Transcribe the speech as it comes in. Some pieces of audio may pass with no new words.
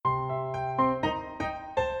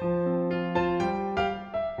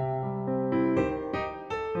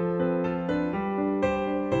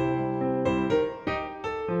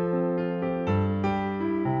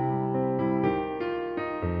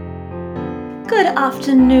Good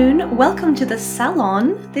afternoon. Welcome to the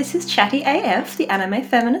salon. This is Chatty AF, the anime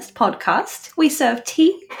feminist podcast. We serve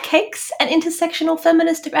tea, cakes, and intersectional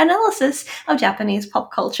feminist analysis of Japanese pop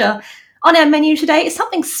culture. On our menu today is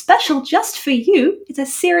something special just for you. It's a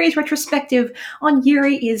series retrospective on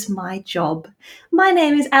Yuri is My Job. My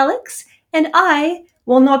name is Alex, and I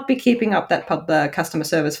will not be keeping up that customer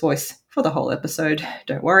service voice for the whole episode.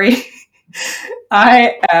 Don't worry.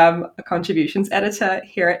 I am a contributions editor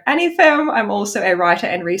here at AniFem. I'm also a writer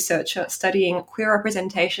and researcher studying queer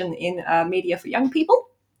representation in media for young people.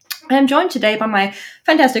 I'm joined today by my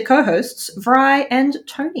fantastic co-hosts, Vry and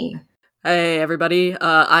Tony. Hey everybody,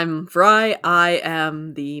 I'm Vry. I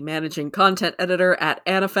am the managing content editor at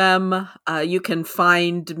AniFem. You can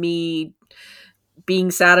find me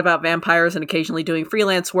being sad about vampires and occasionally doing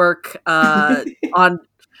freelance work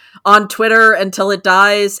on Twitter until it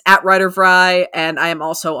dies, at WriterVry, and I am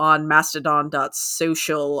also on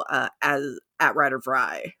mastodon.social as at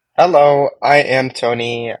WriterVry. Hello, I am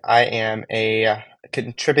Tony. I am a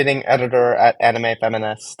contributing editor at Anime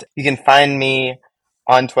Feminist. You can find me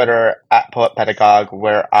on Twitter at Poet Pedagogue,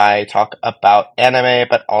 where I talk about anime,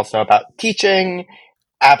 but also about teaching,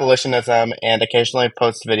 abolitionism, and occasionally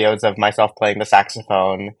post videos of myself playing the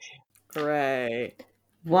saxophone. Hooray.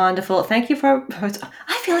 Wonderful. Thank you for... I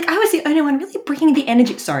feel like I was the only one really bringing the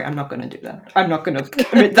energy. Sorry, I'm not going to do that. I'm not going to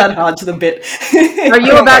commit that hard to the bit. Are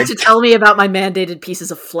you about to tell me about my mandated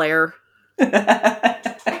pieces of flair?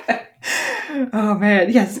 Oh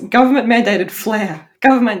man, yes, government mandated flair,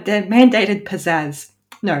 government mandated pizzazz.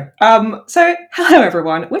 No. So hello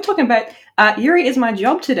everyone. We're talking about Yuri is My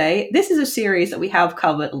Job today. This is a series that we have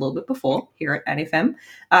covered a little bit before here at AniFem.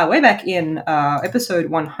 Way back in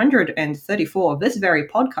episode 134 of this very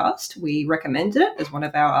podcast, we recommended it as one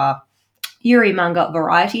of our Yuri Manga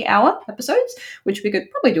Variety Hour episodes, which we could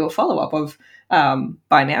probably do a follow-up of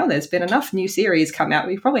by now. There's been enough new series come out.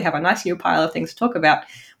 We probably have a nice new pile of things to talk about.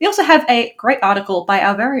 We also have a great article by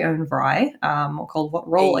our very own Vry called What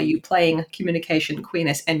Role Are You Playing? Communication,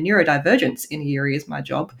 Queerness, and Neurodivergence in Yuri is My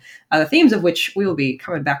Job, the themes of which we will be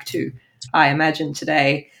coming back to, I imagine,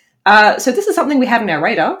 today. So this is something we had on our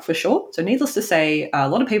radar, for sure. So needless to say, a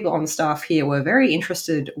lot of people on staff here were very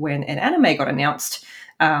interested when an anime got announced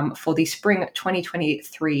for the spring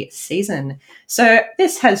 2023 season. So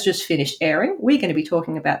this has just finished airing. We're going to be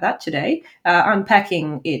talking about that today,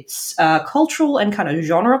 unpacking its cultural and kind of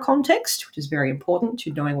genre context, which is very important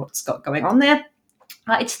to knowing what's got going on there.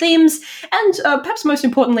 Its themes, and perhaps most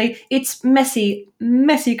importantly, its messy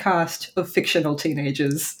cast of fictional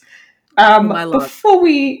teenagers. Before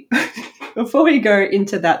we go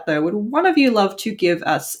into that, though, would one of you love to give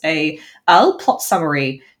us a little plot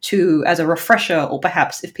summary as a refresher, or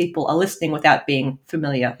perhaps if people are listening without being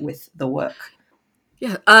familiar with the work?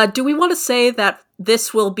 Yeah. Do we want to say that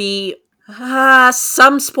this will be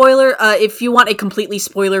some spoiler? If you want a completely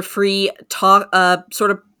spoiler-free talk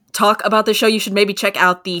about the show, you should maybe check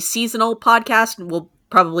out the seasonal podcast, and we'll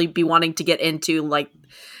probably be wanting to get into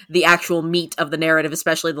the actual meat of the narrative,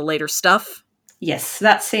 especially the later stuff. Yes,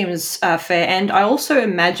 that seems fair. And I also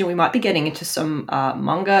imagine we might be getting into some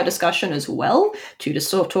manga discussion as well, to just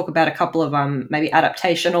sort of talk about a couple of maybe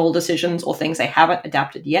adaptational decisions or things they haven't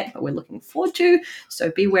adapted yet, but we're looking forward to. So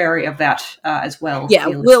be wary of that as well. Yeah,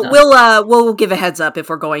 we'll give a heads up if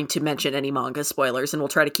we're going to mention any manga spoilers, and we'll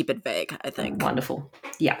try to keep it vague, I think. Wonderful.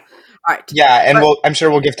 Yeah. All right. Yeah, and I'm sure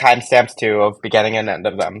we'll give timestamps too of beginning and end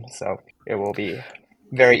of them, so it will be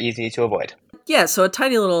very easy to avoid. Yeah, so a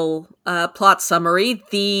tiny little plot summary.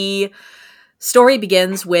 The story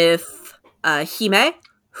begins with Hime,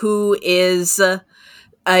 who is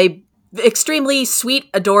a extremely sweet,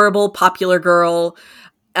 adorable, popular girl.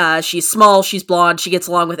 She's small, she's blonde, she gets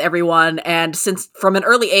along with everyone, and since from an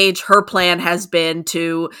early age, her plan has been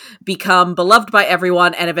to become beloved by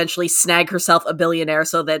everyone and eventually snag herself a billionaire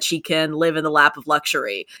so that she can live in the lap of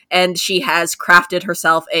luxury. And she has crafted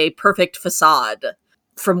herself a perfect facade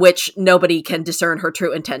from which nobody can discern her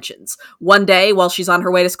true intentions. One day, while she's on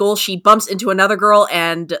her way to school, she bumps into another girl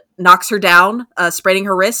and knocks her down, spraining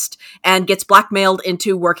her wrist, and gets blackmailed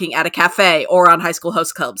into working at a cafe, or on High School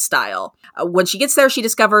Host Club style. When she gets there, she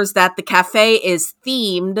discovers that the cafe is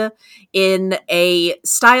themed in a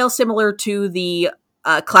style similar to the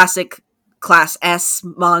classic Class S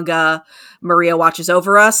manga Maria Watches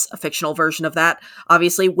Over Us, a fictional version of that,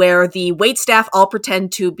 obviously, where the waitstaff all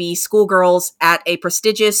pretend to be schoolgirls at a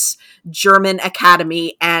prestigious German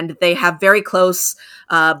academy, and they have very close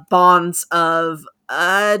bonds of...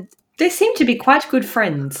 They seem to be quite good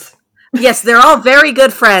friends. Yes, they're all very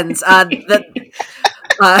good friends.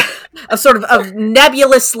 of sort of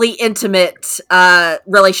nebulously intimate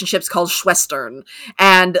relationships called Schwestern.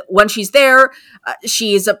 And when she's there,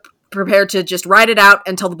 she's prepared to just ride it out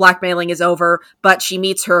until the blackmailing is over. But she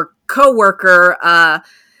meets her co-worker,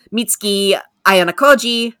 Mitsuki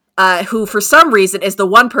Ayanokoji, who for some reason is the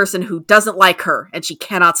one person who doesn't like her, and she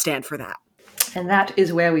cannot stand for that. And that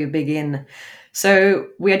is where we begin. So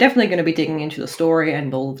we are definitely going to be digging into the story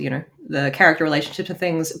and all, the character relationships and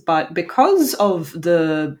things, but because of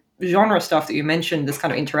the genre stuff that you mentioned, this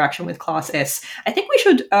kind of interaction with Class S, I think we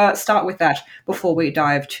should start with that before we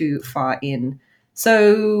dive too far in.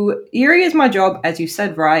 So Yuri is my job, as you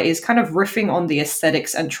said, right, is kind of riffing on the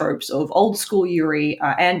aesthetics and tropes of old school Yuri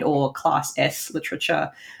and or Class S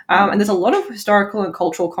literature. And there's a lot of historical and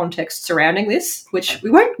cultural context surrounding this, which we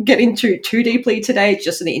won't get into too deeply today,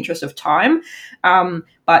 just in the interest of time.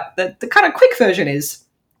 But the kind of quick version is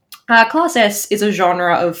Class S is a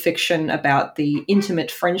genre of fiction about the intimate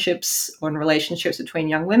friendships and relationships between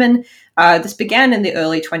young women. This began in the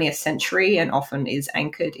early 20th century and often is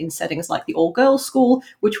anchored in settings like the all-girls school,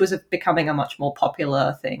 which was becoming a much more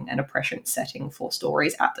popular thing and a prescient setting for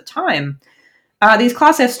stories at the time. These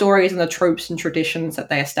Class S stories and the tropes and traditions that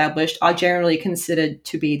they established are generally considered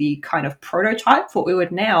to be the kind of prototype for what we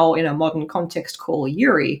would now, in a modern context, call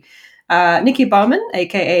Yuri. Nikki Bowman,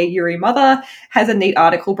 aka Yuri Mother, has a neat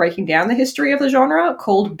article breaking down the history of the genre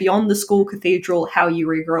called Beyond the School Cathedral, How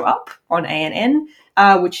Yuri Grew Up on ANN,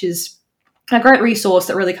 which is a great resource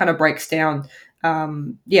that really kind of breaks down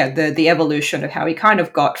the evolution of how he kind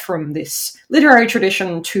of got from this literary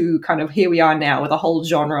tradition to kind of here we are now with a whole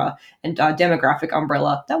genre and demographic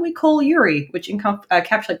umbrella that we call Yuri, which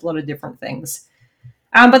encapsulates a lot of different things.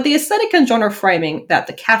 But the aesthetic and genre framing that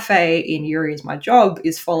the cafe in Yuri is My Job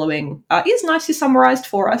is following is nicely summarized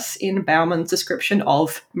for us in Bauman's description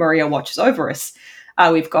of Maria Watches Over Us.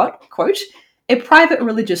 We've got, quote, a private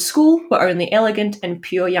religious school where only elegant and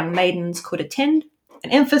pure young maidens could attend,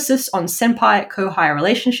 an emphasis on senpai-kohai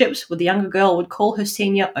relationships where the younger girl would call her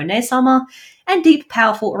senior One-sama, and deep,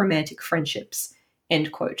 powerful romantic friendships,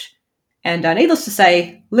 end quote. And needless to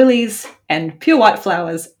say, lilies and pure white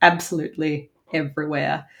flowers absolutely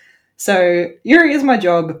everywhere. So Yuri is My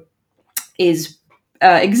Job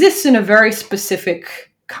exists in a very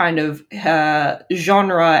specific kind of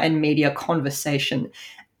genre and media conversation.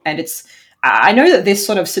 And I know that this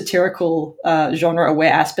sort of satirical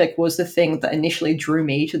genre-aware aspect was the thing that initially drew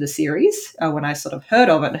me to the series when I sort of heard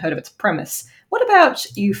of it and heard of its premise. What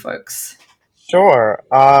about you folks? Sure.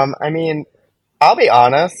 I mean, I'll be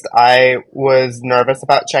honest, I was nervous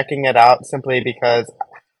about checking it out simply because,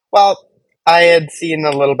 well, I had seen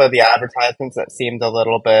a little bit of the advertisements that seemed a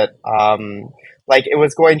little bit like it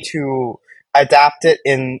was going to adapt it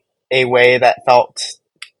in a way that felt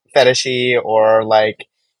fetishy or like,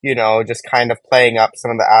 just kind of playing up some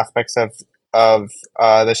of the aspects of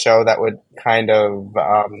the show that would kind of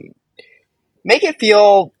make it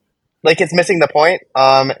feel like it's missing the point.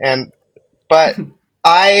 But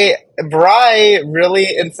Bri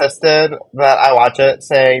really insisted that I watch it,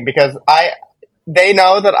 saying because they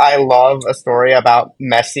know that I love a story about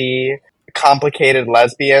messy, complicated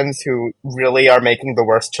lesbians who really are making the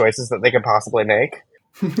worst choices that they can possibly make.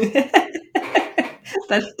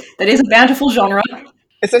 that is a bountiful genre.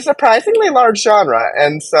 It's a surprisingly large genre,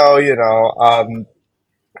 and so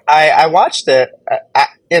I watched it,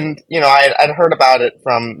 and I'd heard about it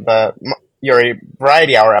from the Yuri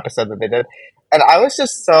Variety Hour episode that they did, and I was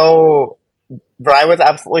just so Bri was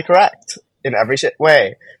absolutely correct in every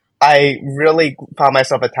way. I really found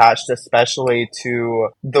myself attached, especially to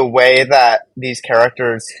the way that these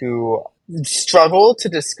characters who struggle to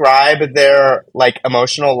describe their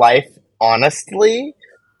emotional life honestly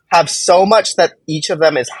have so much that each of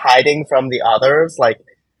them is hiding from the others,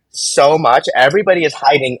 so much. Everybody is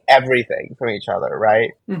hiding everything from each other,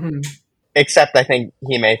 right? Mm-hmm. Except I think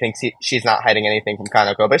Hime thinks she's not hiding anything from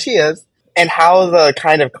Kaneko, but she is. And how the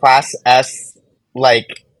kind of Class S,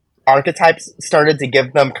 archetypes started to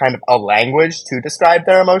give them kind of a language to describe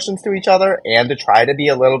their emotions to each other and to try to be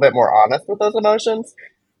a little bit more honest with those emotions.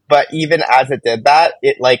 But even as it did that,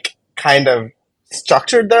 it kind of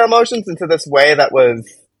structured their emotions into this way that was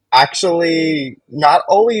actually not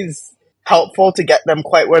always helpful to get them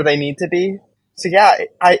quite where they need to be. So yeah,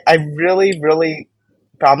 I really, really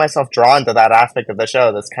found myself drawn to that aspect of the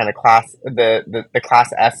show, this kind of the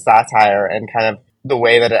Class S satire and kind of the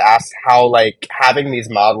way that it asks how having these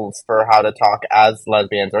models for how to talk as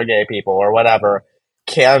lesbians or gay people or whatever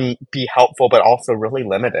can be helpful but also really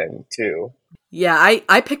limiting too. Yeah,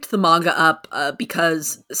 I picked the manga up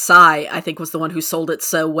because Sai, I think, was the one who sold it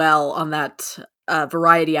so well on that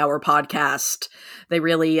Variety Hour podcast. They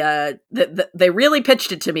really they really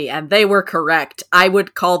pitched it to me, and they were correct. I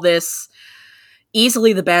would call this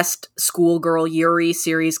easily the best schoolgirl Yuri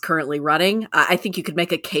series currently running. I think you could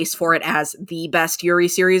make a case for it as the best Yuri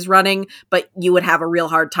series running, but you would have a real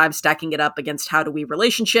hard time stacking it up against How Do We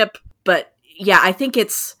Relationship. But yeah, I think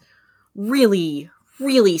it's really,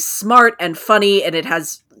 really smart and funny, and it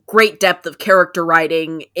has great depth of character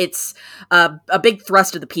writing. It's a big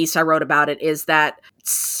thrust of the piece I wrote about it is that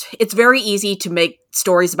it's very easy to make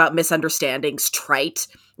stories about misunderstandings trite,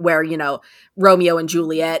 where, you know, Romeo and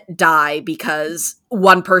Juliet die because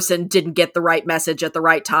one person didn't get the right message at the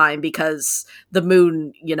right time because the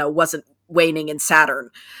moon, you know, wasn't waning in Saturn.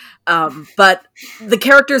 But the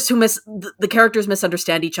characters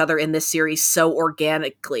misunderstand each other in this series so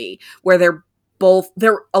organically, where they're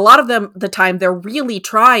a lot of them the time they're really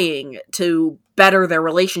trying to better their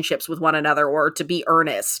relationships with one another or to be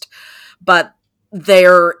earnest, but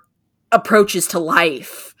their approaches to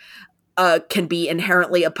life can be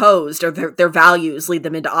inherently opposed, or their values lead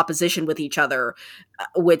them into opposition with each other,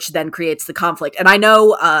 which then creates the conflict. And I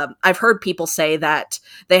know I've heard people say that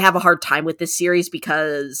they have a hard time with this series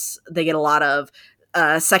because they get a lot of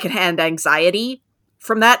secondhand anxiety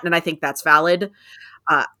from that, and I think that's valid.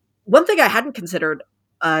 One thing I hadn't considered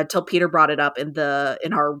till Peter brought it up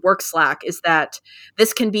in our work Slack is that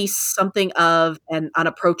this can be something of an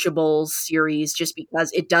unapproachable series just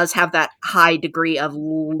because it does have that high degree of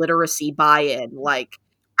literacy buy-in. Like,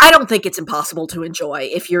 I don't think it's impossible to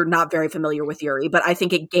enjoy if you're not very familiar with Yuri, but I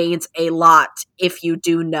think it gains a lot if you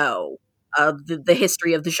do know the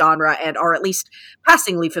history of the genre and are at least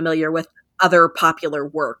passingly familiar with other popular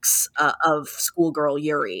works of schoolgirl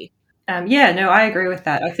Yuri. Yeah, no, I agree with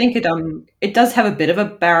that. I think it does have a bit of a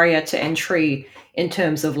barrier to entry in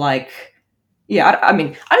terms of like, yeah, I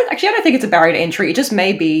mean, I don't think it's a barrier to entry. It just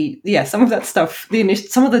may be, yeah, some of that stuff,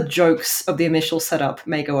 some of the jokes of the initial setup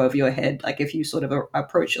may go over your head. Like if you sort of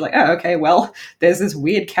approach it like, oh, okay, well, there's this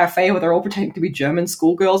weird cafe where they're all pretending to be German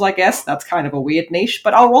schoolgirls. I guess that's kind of a weird niche,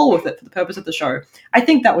 but I'll roll with it for the purpose of the show. I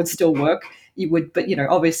think that would still work. You would, but you know,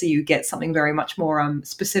 obviously you get something very much more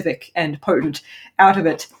specific and potent out of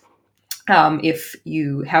it. If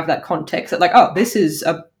you have that context that like, oh, this is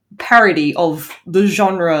a parody of the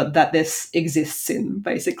genre that this exists in,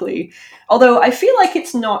 basically. Although I feel like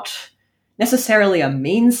it's not necessarily a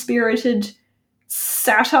mean-spirited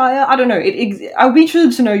satire. I don't know. I'll be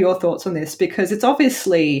interested to know your thoughts on this because it's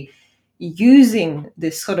obviously using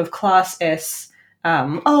this sort of class S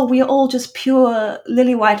oh, we are all just pure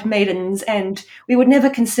lily white maidens and we would never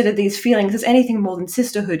consider these feelings as anything more than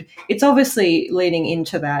sisterhood. It's obviously leaning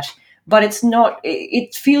into that, but it's not,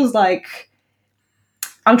 it feels like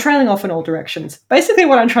I'm trailing off in all directions. Basically,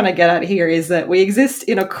 what I'm trying to get at here is that we exist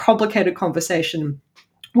in a complicated conversation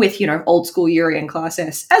with, you know, old school Yuri and Class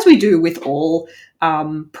S, as we do with all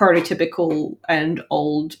prototypical and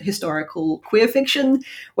old historical queer fiction,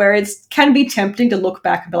 where it can be tempting to look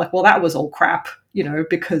back and be like, well, that was all crap, you know,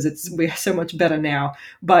 because we're so much better now.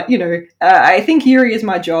 But, you know, I think Yuri Is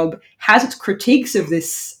My Job has its critiques of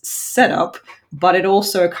this setup, but it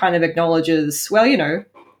also kind of acknowledges, well, you know,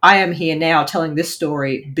 I am here now telling this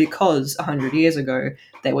story because 100 years ago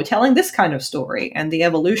they were telling this kind of story, and the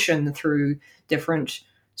evolution through different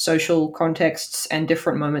social contexts and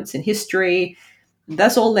different moments in history,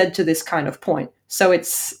 that's all led to this kind of point. So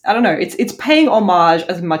it's, I don't know, it's paying homage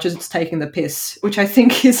as much as it's taking the piss, which I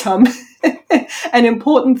think is an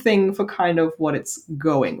important thing for kind of what it's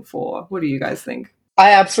going for. What do you guys think?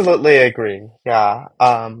 I absolutely agree. Yeah.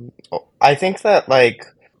 I think that like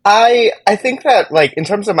I think that like in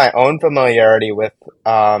terms of my own familiarity with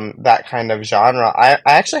that kind of genre, I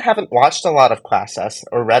actually haven't watched a lot of Class S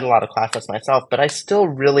or read a lot of Class S myself, but I still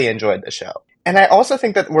really enjoyed the show. And I also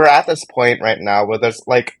think that we're at this point right now where there's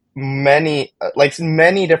many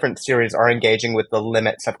different series are engaging with the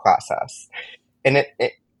limits of Class S.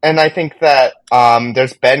 And I think that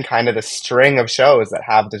there's been kind of this string of shows that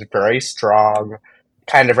have this very strong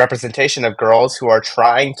kind of representation of girls who are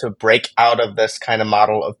trying to break out of this kind of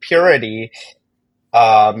model of purity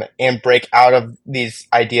and break out of these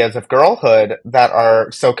ideas of girlhood that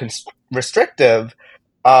are so restrictive.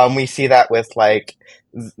 We see that with like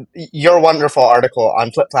your wonderful article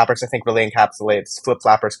on Flip Flappers. I think really encapsulates Flip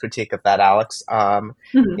Flappers' critique of that, Alex.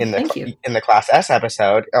 Thank you. In the Class S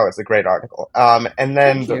episode. Oh, it's a great article. And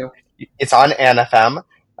then it's on ANFM.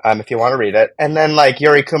 If you want to read it. And then like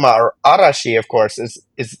Yuri Kuma or Arashi, of course,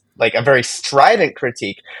 is like a very strident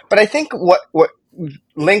critique. But I think what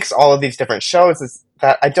links all of these different shows is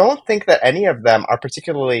that I don't think that any of them are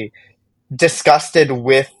particularly disgusted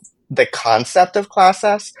with the concept of Class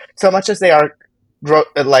S so much as they are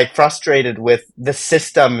frustrated with the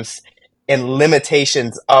systems and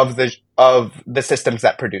limitations of the systems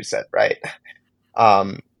that produce it, right?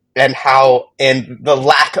 Um, and the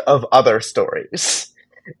lack of other stories.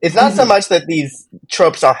 It's not so much that these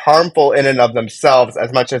tropes are harmful in and of themselves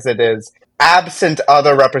as much as it is absent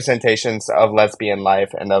other representations of lesbian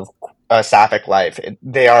life and of sapphic life.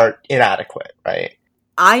 They are inadequate, right?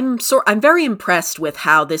 I'm very impressed with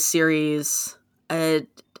how this series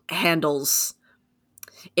handles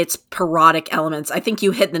its parodic elements. I think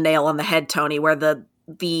you hit the nail on the head, Tony, where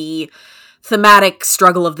the thematic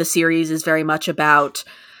struggle of the series is very much about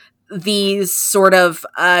these sort of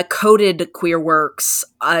coded queer works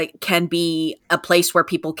can be a place where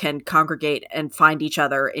people can congregate and find each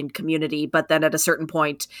other in community, but then at a certain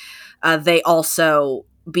point, they also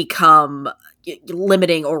become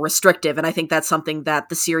limiting or restrictive, and I think that's something that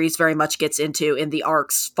the series very much gets into in the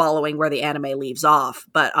arcs following where the anime leaves off.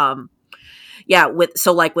 But yeah, with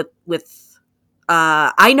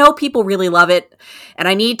I know people really love it, and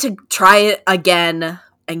I need to try it again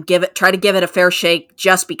and try to give it a fair shake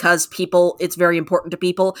just because it's very important to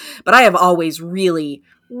people. But I have always really,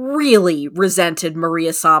 really resented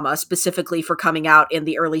Maria Sama specifically for coming out in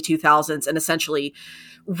the early 2000s and essentially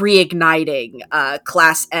reigniting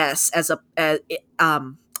Class S as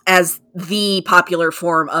the popular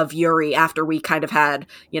form of Yuri after we kind of had,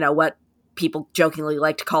 what people jokingly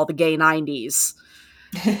like to call the gay 90s.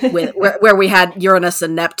 where we had Uranus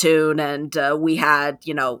and Neptune, and we had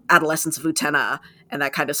Adolescence of Utena and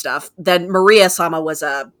that kind of stuff. Then Maria Sama was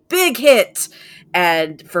a big hit,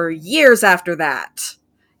 and for years after that,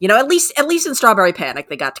 at least in Strawberry Panic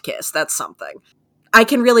they got to kiss. That's something. I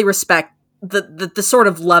can really respect the sort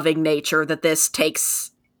of loving nature that this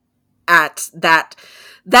takes at that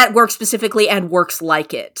work specifically and works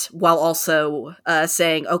like it, while also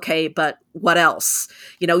saying, okay, but what else?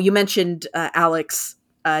 You mentioned Alex,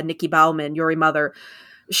 Nikki Bauman, Yuri Mother.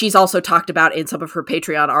 She's also talked about in some of her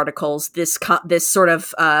Patreon articles this sort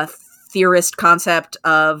of theorist concept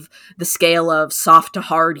of the scale of soft to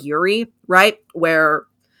hard Yuri, right? Where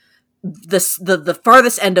the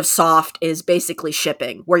farthest end of soft is basically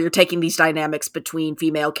shipping, where you're taking these dynamics between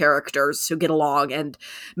female characters who get along and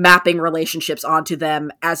mapping relationships onto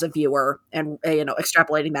them as a viewer and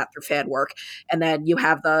extrapolating that through fan work. And then you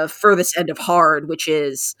have the furthest end of hard, which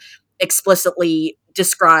is explicitly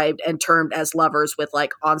described and termed as lovers with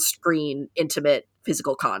like on-screen intimate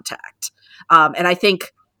physical contact. And I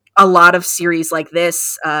think a lot of series like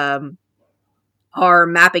this are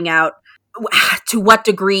mapping out to what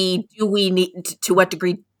degree do we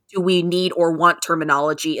need or want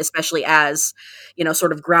terminology, especially as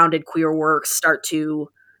sort of grounded queer works start to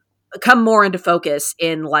come more into focus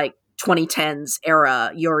in like 2010s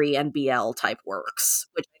era Yuri and BL type works,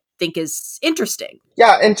 which I think is interesting.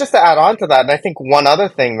 Yeah, and just to add on to that, and I think one other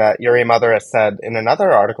thing that Yuri Mother has said in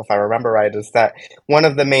another article, if I remember right, is that one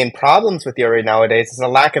of the main problems with Yuri nowadays is a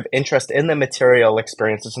lack of interest in the material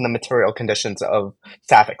experiences and the material conditions of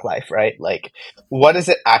sapphic life, right? Like, what is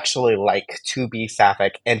it actually like to be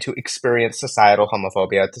sapphic and to experience societal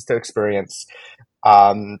homophobia, just to experience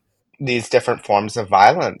um, these different forms of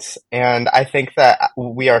violence. And I think that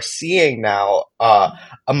we are seeing now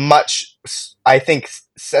I think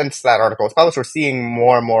since that article was published, we're seeing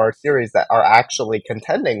more and more series that are actually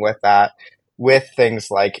contending with that, with things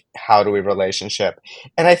like how do we relationship.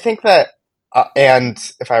 And I think that, and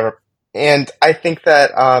I think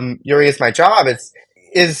that Yuri is My Job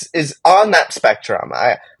is on that spectrum.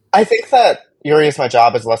 I think that Yuri is My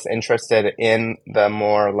Job is less interested in the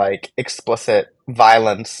more like explicit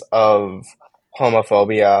violence of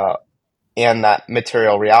homophobia and that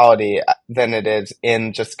material reality than it is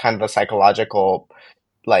in just kind of the psychological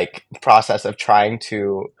like process of trying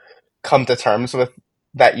to come to terms with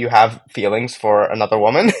that you have feelings for another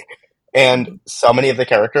woman. And so many of the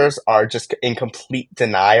characters are just in complete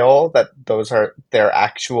denial that those are their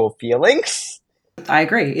actual feelings. I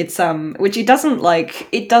agree. It's which it doesn't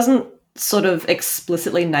sort of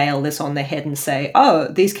explicitly nail this on the head and say, oh,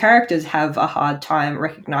 these characters have a hard time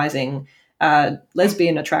recognizing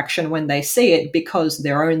lesbian attraction when they see it because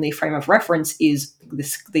their only frame of reference is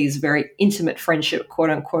these very intimate friendship, quote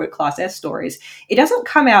unquote, class S stories. It doesn't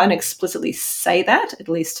come out and explicitly say that, at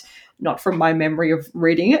least not from my memory of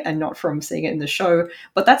reading it and not from seeing it in the show.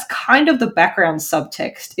 But that's kind of the background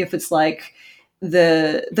subtext. If it's like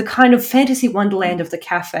the kind of fantasy wonderland of the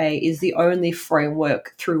cafe is the only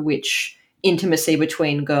framework through which intimacy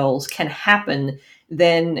between girls can happen,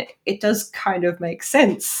 then it does kind of make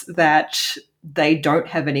sense that they don't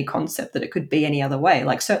have any concept that it could be any other way.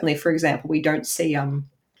 Like certainly, for example, we don't see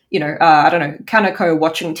I don't know, Kaneko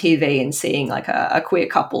watching TV and seeing like a queer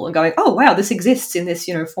couple and going, oh wow, this exists in this,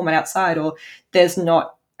 format outside, or there's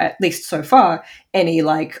not, at least so far, any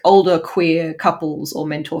like older queer couples or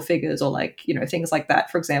mentor figures or like, things like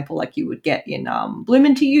that. For example, like you would get in Bloom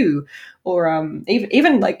Into You, or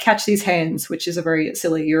even like Catch These Hands, which is a very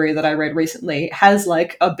silly Yuri that I read recently, has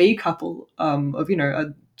like a B couple of,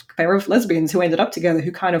 a pair of lesbians who ended up together,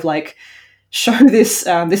 who kind of like show this,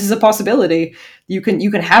 this is a possibility. You can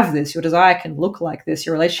have this. Your desire can look like this.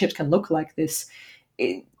 Your relationships can look like this.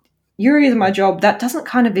 Yuri is my job. That doesn't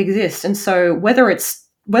kind of exist, and so whether it's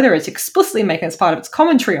explicitly making it part of its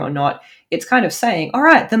commentary or not, it's kind of saying, all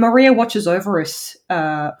right, the Maria watches over us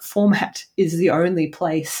format is the only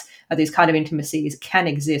place these kind of intimacies can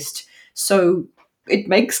exist. So it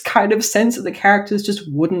makes kind of sense that the characters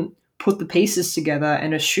just wouldn't put the pieces together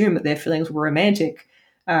and assume that their feelings were romantic.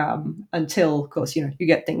 Until, of course, you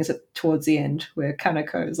get things towards the end where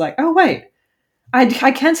Kaneko is like, oh, wait,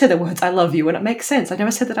 I can say the words "I love you" and it makes sense. I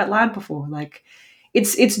never said that out loud before. Like,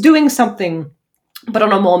 it's doing something, but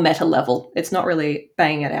on a more meta level. It's not really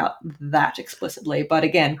banging it out that explicitly. But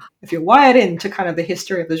again, if you're wired into kind of the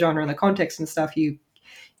history of the genre and the context and stuff, you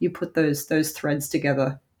put those threads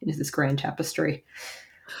together into this grand tapestry.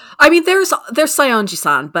 I mean, there's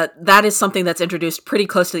Sayonji-san, but that is something that's introduced pretty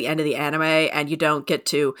close to the end of the anime, and you don't get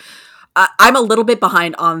to. I'm a little bit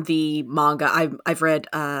behind on the manga. I've read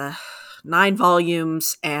 9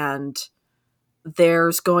 volumes, and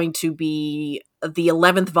there's going to be the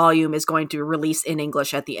 11th volume is going to release in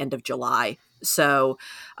English at the end of July. So,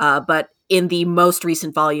 but in the most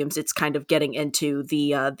recent volumes, it's kind of getting into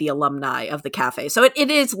the alumni of the cafe. So it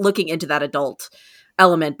is looking into that adult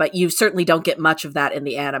element, but you certainly don't get much of that in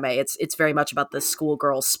the anime. It's very much about the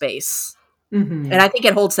schoolgirl space. Mm-hmm. And I think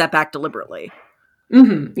it holds that back deliberately.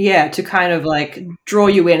 Mm-hmm. Yeah, to kind of like draw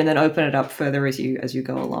you in and then open it up further as you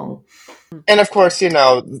go along. And of course,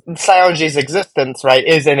 Sayonji's existence, right,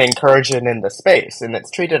 is an incursion in the space, and it's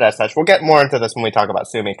treated as such. We'll get more into this when we talk about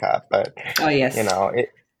Sumika, but oh yes,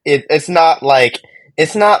 it's not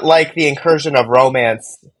like the incursion of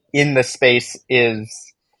romance in the space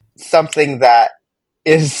is something that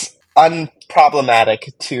is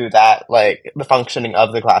unproblematic to that, like, the functioning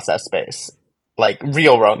of the Class S space. Like,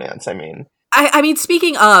 real romance, I mean. I mean,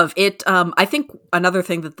 speaking of it, I think another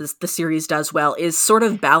thing that the series does well is sort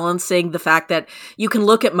of balancing the fact that you can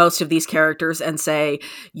look at most of these characters and say,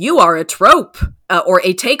 you are a trope, or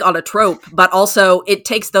a take on a trope, but also it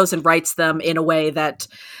takes those and writes them in a way that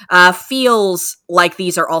feels like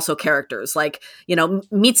these are also characters. Like,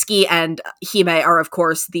 Mitsuki and Hime are, of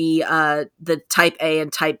course, the type A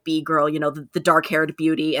and type B girl, the dark-haired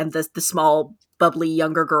beauty and the small bubbly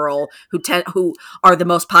younger girl who are the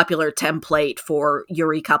most popular template for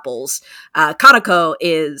Yuri couples. Kaneko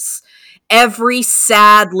is every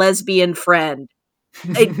sad lesbian friend.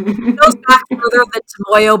 It goes back further than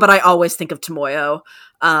Tomoyo, but I always think of Tomoyo,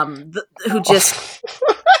 who just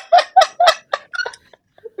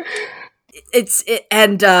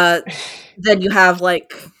then you have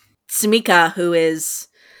like Sumika, who is,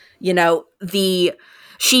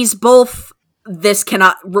 she's both. This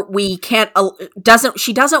cannot, we can't,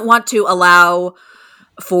 she doesn't want to allow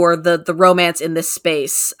for the romance in this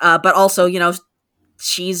space, but also,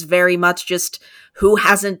 she's very much just who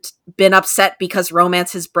hasn't been upset because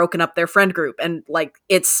romance has broken up their friend group. And like,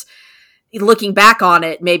 it's looking back on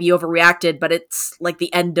it, maybe you overreacted, but it's like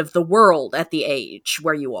the end of the world at the age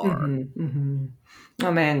where you are. Mm-hmm, mm-hmm.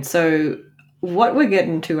 Oh man, so what we're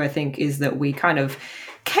getting to, I think, is that we kind of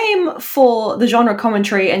came for the genre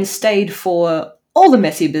commentary and stayed for all the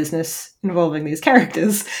messy business involving these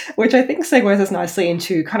characters, which I think segues us nicely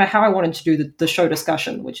into kind of how I wanted to do the show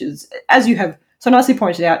discussion, which is, as you have so nicely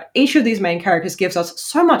pointed out, each of these main characters gives us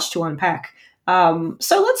so much to unpack.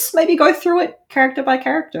 So let's maybe go through it character by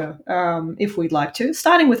character, if we'd like to,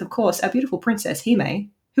 starting with, of course, our beautiful princess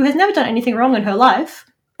Hime, who has never done anything wrong in her life,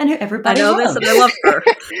 and who everybody loves. I know this, and I love her.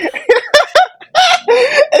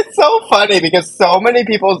 It's so funny because so many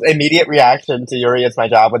people's immediate reaction to Yuri Is My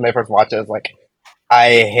Job when they first watch it is like, I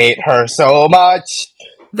hate her so much.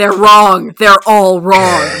 They're wrong. They're all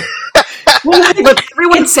wrong. Look,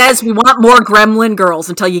 everyone says we want more gremlin girls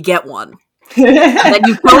until you get one. And then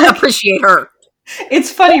you don't appreciate her.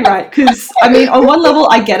 It's funny, right? Because, I mean, on one level,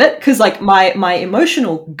 I get it, because, like, my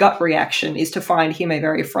emotional gut reaction is to find Hime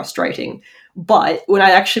very frustrating. But when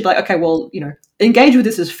I actually be like, okay, well, engage with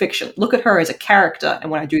this as fiction. Look at her as a character.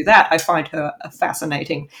 And when I do that, I find her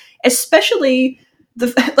fascinating. Especially,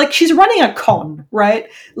 she's running a con, right?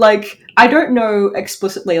 Like, I don't know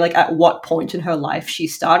explicitly, like, at what point in her life she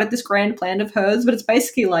started this grand plan of hers, but it's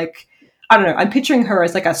basically like, I don't know, I'm picturing her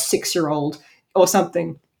as, like, a 6-year-old or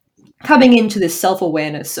something, coming into this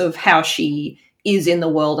self-awareness of how she is in the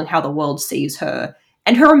world and how the world sees her.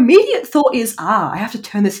 And her immediate thought is, I have to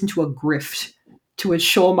turn this into a grift to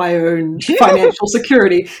ensure my own financial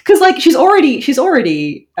security. Because, like, she's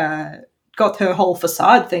already got her whole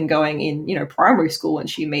facade thing going in, primary school when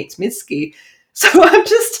she meets Mitsuki. So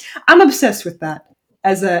I'm obsessed with that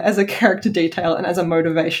as a character detail and as a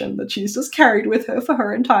motivation that she's just carried with her for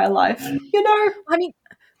her entire life. I mean,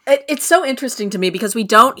 it's so interesting to me because we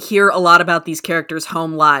don't hear a lot about these characters'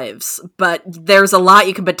 home lives, but there's a lot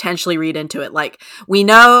you can potentially read into it. Like, we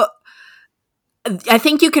know, I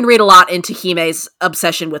think you can read a lot into Hime's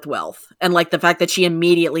obsession with wealth and, like, the fact that she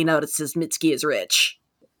immediately notices Mitsuki is rich.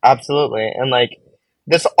 Absolutely. And, like,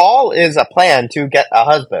 this all is a plan to get a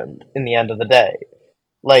husband in the end of the day.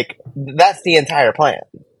 Like, that's the entire plan.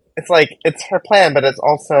 It's like, it's her plan, but it's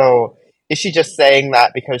also, is she just saying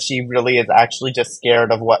that because she really is actually just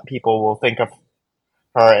scared of what people will think of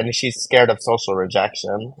her, and she's scared of social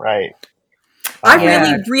rejection, right?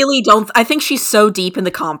 I really don't. I think she's so deep in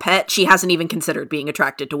the compet, she hasn't even considered being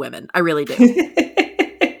attracted to women. I really do.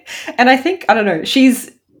 And I think, I don't know,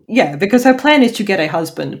 because her plan is to get a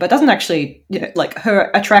husband, but doesn't actually, like, her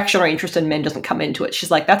attraction or interest in men doesn't come into it.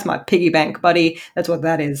 She's like, that's my piggy bank, buddy. That's what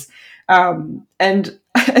that is. And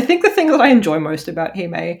I think the thing that I enjoy most about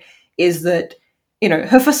Hime is that,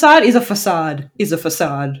 her facade is a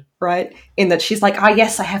facade, right? In that she's like,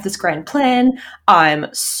 yes, I have this grand plan. I'm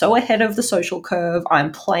so ahead of the social curve.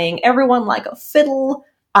 I'm playing everyone like a fiddle.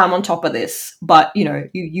 I'm on top of this. But,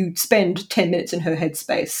 you spend 10 minutes in her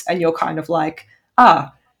headspace and you're kind of like,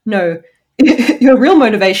 no, your real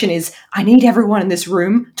motivation is, I need everyone in this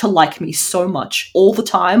room to like me so much all the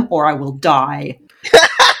time or I will die.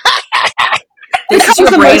 This is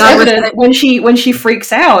the most evident when she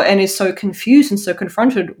freaks out and is so confused and so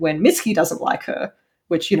confronted when Mitsuki doesn't like her,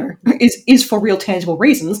 which, is for real tangible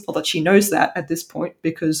reasons, not that she knows that at this point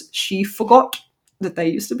because she forgot that they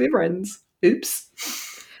used to be friends. Oops.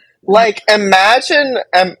 Like, imagine,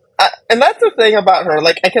 and that's the thing about her,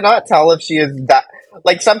 like, I cannot tell if she is that,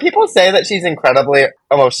 like, some people say that she's incredibly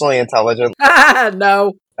emotionally intelligent.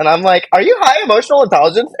 No. And I'm like, are you high emotional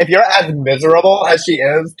intelligence if you're as miserable as she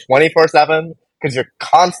is 24/7? Because you're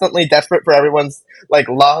constantly desperate for everyone's, like,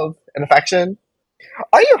 love and affection?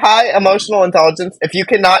 Are you high emotional intelligence if you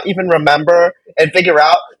cannot even remember and figure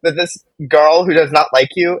out that this girl who does not like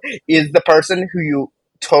you is the person who you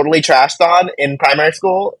totally trashed on in primary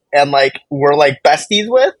school and, like, were, like, besties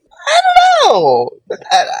with? I don't know.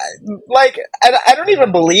 I don't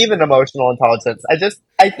even believe in emotional intelligence.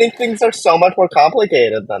 I think things are so much more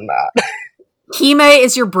complicated than that. Hime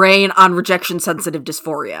is your brain on rejection-sensitive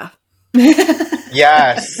dysphoria.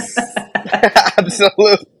 Yes.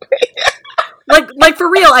 Absolutely. Like, for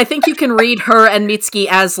real, I think you can read her and Mitsuki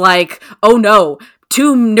as, like, oh no,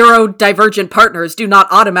 two neurodivergent partners do not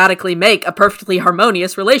automatically make a perfectly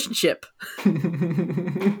harmonious relationship.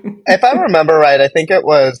 If I remember right, I think it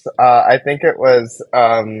was,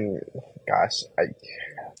 God,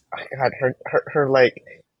 her, like,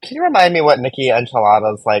 can you remind me what Nikki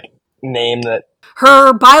Enchilada's, like, name that?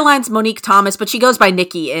 Her byline's Monique Thomas, but she goes by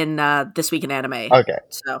Nikki in This Week in Anime. Okay.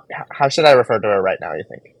 So, how should I refer to her right now, you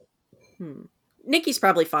think? Nikki's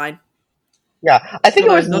probably fine. Yeah, I think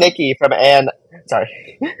it was Nikki from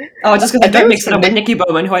Sorry. Oh, just because I don't mix it up with Nikki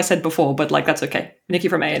Bowman, who I said before, but, like, that's okay. Nikki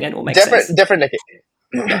from ANN will make sense. Different Nikki.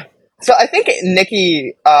 So I think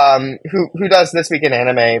Nikki, who does This Week in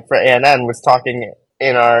Anime for ANN, was talking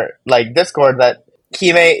in our, like, Discord that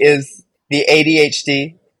Hime is the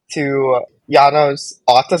ADHD to Yano's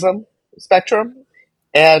autism spectrum,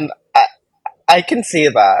 and I can see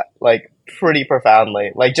that, like, pretty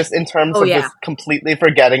profoundly, like, just in terms of just completely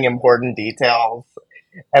forgetting important details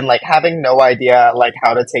and, like, having no idea, like,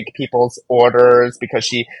 how to take people's orders because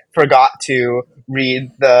she forgot to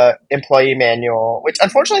read the employee manual, which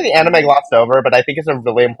unfortunately the anime glossed over, but I think is a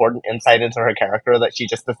really important insight into her character, that she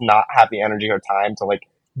just does not have the energy or time to, like,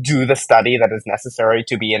 do the study that is necessary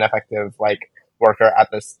to be an effective, like, worker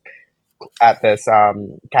at this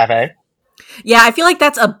cafe. Yeah, I feel like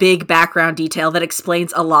that's a big background detail that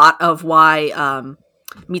explains a lot of why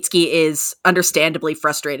Mitsuki is understandably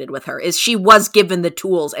frustrated with her, is she was given the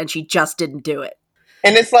tools and she just didn't do it.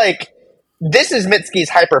 And it's like, this is Mitsuki's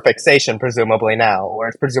hyperfixation, presumably now,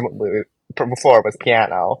 whereas presumably before it was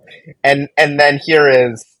piano. And then here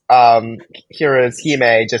is Hime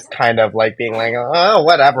just kind of, like, being like, oh,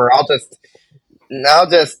 whatever, I'll just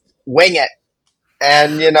wing it.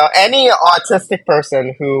 And, any autistic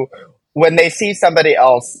person who, when they see somebody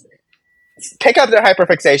else pick up their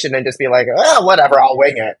hyperfixation and just be like, oh, whatever, I'll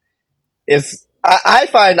wing it, I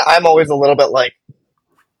find I'm always a little bit like,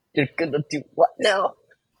 you're gonna do what now?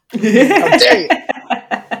 How dare you?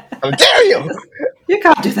 How dare you? You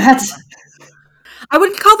can't do that. I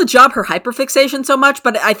wouldn't call the job her hyperfixation so much,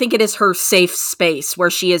 but I think it is her safe space where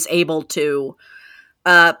she is able to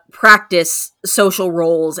practice social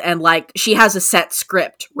roles, and like she has a set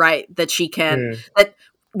script, right? That she can that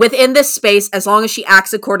within this space, as long as she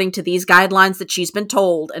acts according to these guidelines that she's been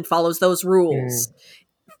told and follows those rules,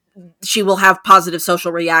 she will have positive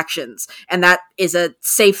social reactions, and that is a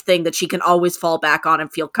safe thing that she can always fall back on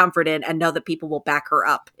and feel comfort in and know that people will back her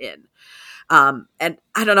up in. And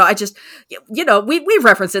I don't know, I just, we've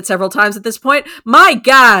referenced it several times at this point. My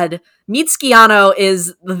God, Mitsuki Anno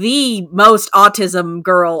is the most autism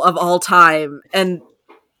girl of all time. And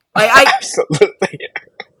Absolutely.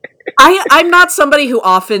 I'm not somebody who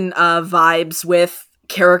often vibes with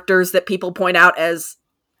characters that people point out as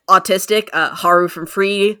autistic. Haru from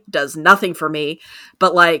Free does nothing for me,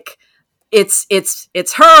 but like, it's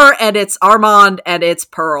her, and it's Armand, and it's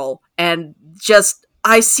Pearl, and just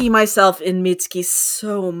I see myself in Mitsuki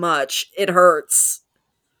so much. It hurts.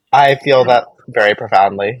 I feel that very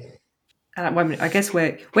profoundly. I guess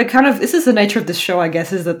we're kind of, this is the nature of this show, I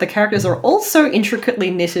guess, is that the characters are all so intricately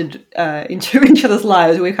knitted into each other's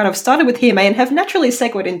lives. We kind of started with Hime and have naturally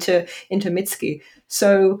segued into Mitsuki.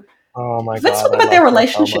 So Oh my let's god, talk I about their love her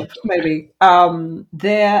so relationship, much. maybe.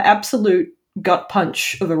 Their absolute gut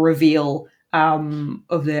punch of a reveal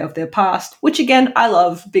of their past, which again I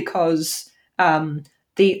love because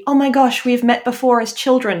the oh my gosh, we've met before as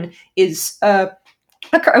children is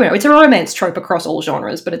it's a romance trope across all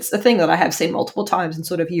genres, but it's a thing that I have seen multiple times in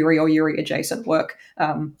sort of Yuri or Yuri adjacent work.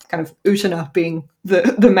 Kind of Utena being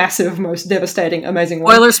the massive, most devastating, amazing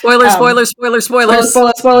one. Spoilers. Spoilers.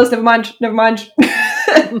 Never mind.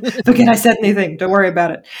 Forget I said anything. Don't worry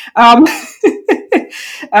about it.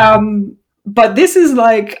 But this is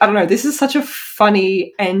like, I don't know, this is such a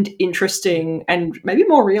funny and interesting and maybe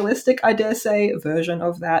more realistic, I dare say, version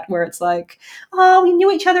of that, where it's like, oh, we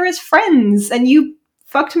knew each other as friends and you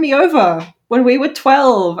fucked me over when we were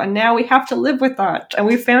 12 and now we have to live with that and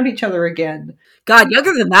we found each other again. God,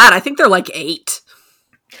 younger than that. I think they're like 8.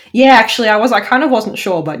 Yeah, actually, I kind of wasn't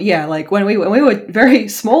sure, but yeah, like when we were very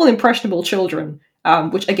small, impressionable children,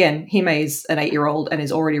 which again, Hime's an 8-year-old and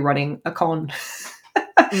is already running a con,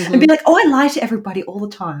 and be like, "Oh, I lie to everybody all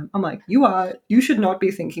the time." I'm like, you should not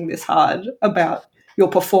be thinking this hard about your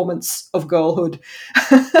performance of girlhood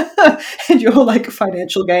and your like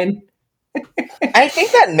financial gain. I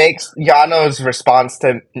think that makes Yano's response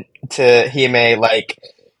to Hime like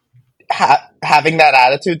having that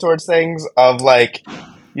attitude towards things of like,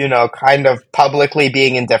 kind of publicly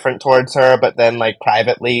being indifferent towards her, but then like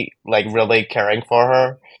privately like really caring for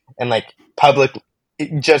her, and like public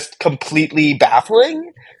just completely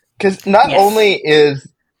baffling, because Yes. not only is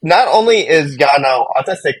Yano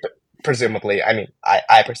autistic, presumably, I mean,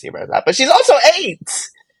 I perceive her as that, but she's also 8,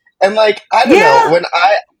 and like I don't know, Yeah. when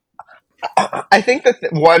I think that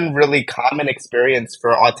one really common experience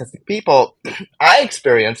for autistic people, I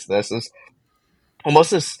experienced this is almost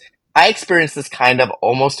this. I experienced this kind of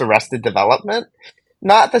almost arrested development.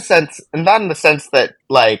 Not in the sense that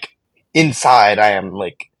like inside I am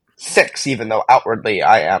like 6, even though outwardly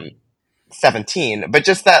I am 17, but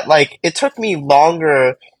just that like it took me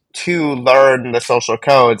longer to learn the social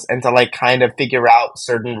codes and to like kind of figure out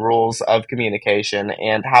certain rules of communication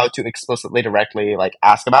and how to explicitly directly like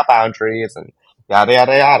ask about boundaries and yada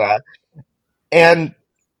yada yada. And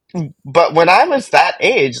but when I was that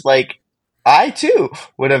age, like I too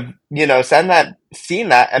would have, seen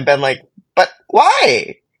that and been like, but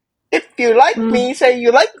why? If you like Mm. me, say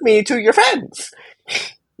you like me to your friends,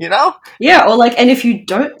 you know? Yeah, or like, and if you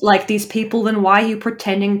don't like these people, then why are you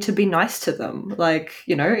pretending to be nice to them? Like,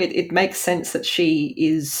 it makes sense that she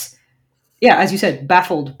is, yeah, as you said,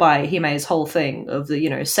 baffled by Hime's whole thing of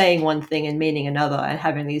the, saying one thing and meaning another and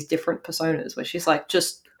having these different personas where she's like,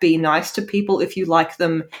 just be nice to people if you like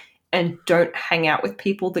them and don't hang out with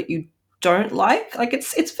people that you don't like. Like,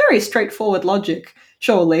 it's very straightforward logic,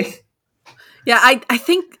 surely. Yeah, I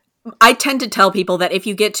think I tend to tell people that if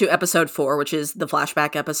you get to episode 4, which is the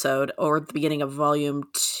flashback episode, or the beginning of volume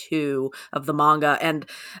 2 of the manga, and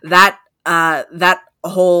that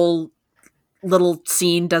whole little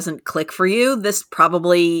scene doesn't click for you, this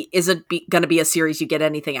probably isn't going to be a series you get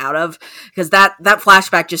anything out of, because that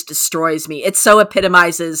flashback just destroys me. It so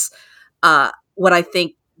epitomizes what I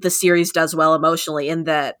think the series does well emotionally, in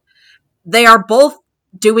that they are both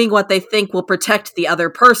doing what they think will protect the other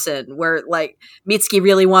person, where like Mitsuki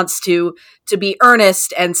really wants to be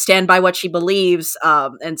earnest and stand by what she believes,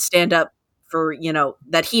 and stand up for,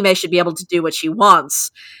 that Hime should be able to do what she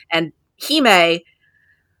wants, and Hime,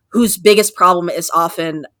 whose biggest problem is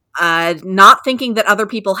often not thinking that other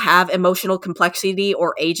people have emotional complexity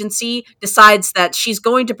or agency, decides that she's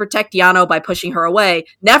going to protect Yano by pushing her away.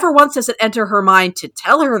 Never once does it enter her mind to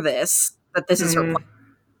tell her that this is her plan.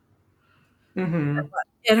 Mm-hmm.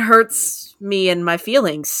 It hurts me and my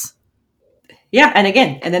feelings. Yeah,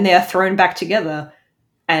 and then they are thrown back together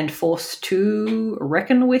and forced to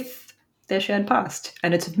reckon with their shared past.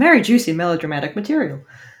 And it's very juicy, melodramatic material.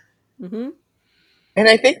 Mm-hmm. And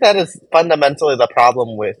I think that is fundamentally the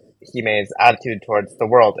problem with Hime's attitude towards the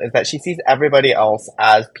world, is that she sees everybody else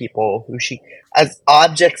as people as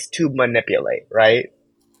objects to manipulate, right?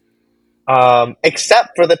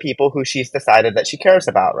 Except for the people who she's decided that she cares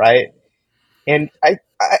about, right? And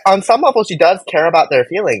on some level, she does care about their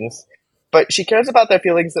feelings, but she cares about their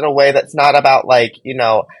feelings in a way that's not about, like,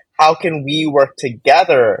 how can we work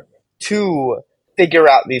together to figure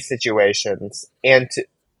out these situations? And to,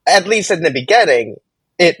 at least in the beginning,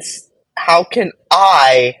 it's how can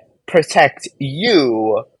I protect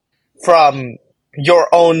you from your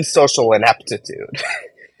own social ineptitude?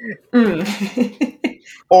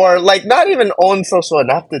 Or, like, not even own social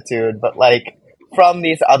ineptitude, but, like, from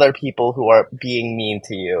these other people who are being mean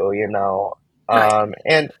to you, Right.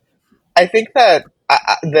 And I think that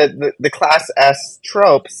the class S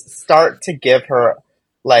tropes start to give her,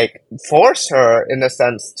 like, force her, in a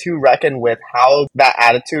sense, to reckon with how that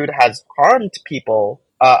attitude has harmed people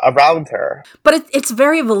around her. But it's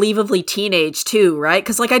very believably teenage too, right?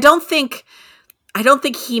 Because like I don't think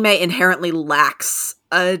Hime inherently lacks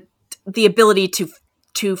the ability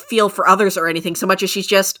to feel for others or anything so much as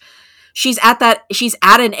she's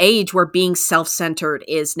at an age where being self-centered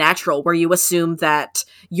is natural, where you assume that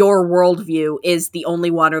your worldview is the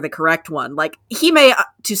only one or the correct one. Like Hime,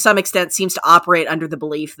 to some extent, seems to operate under the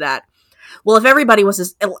belief that, well, if everybody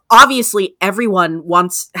was obviously everyone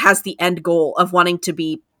has the end goal of wanting to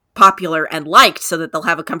be popular and liked so that they'll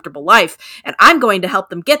have a comfortable life, and I'm going to help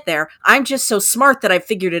them get there. I'm just so smart that I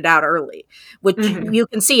figured it out early, which you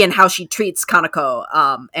can see in how she treats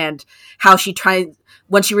Kanako, and how she tries,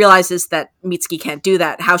 when she realizes that Mitsuki can't do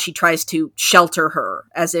that, how she tries to shelter her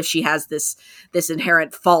as if she has this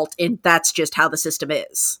inherent fault in that's just how the system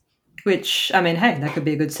is. Which, I mean, hey, that could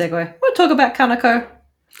be a good segue. We'll talk about Kanako.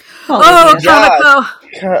 Oh,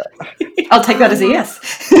 Kanako! I'll take that as a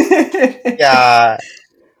yes. Yeah.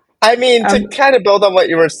 I mean, to kind of build on what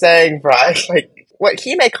you were saying, Brian, like, what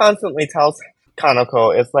Hime constantly tells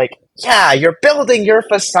Kanako is like, yeah, you're building your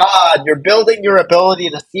facade, you're building your ability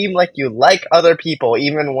to seem like you like other people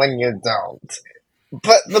even when you don't.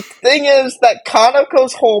 But the thing is that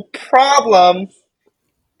Kanako's whole problem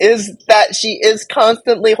is that she is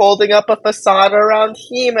constantly holding up a facade around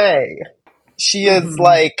Hime. She is,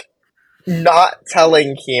 like, not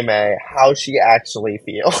telling Hime how she actually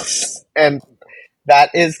feels. And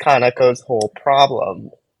that is Kanako's whole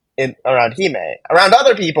problem around Hime. Around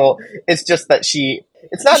other people, it's just that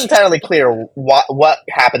it's not entirely clear what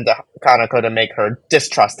happened to Kanako to make her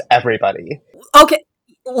distrust everybody. Okay,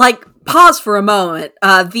 like pause for a moment.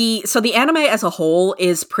 The anime as a whole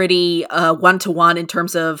is pretty 1-to-1 in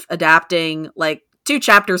terms of adapting like 2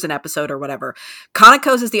 chapters an episode or whatever.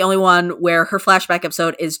 Kanako's is the only one where her flashback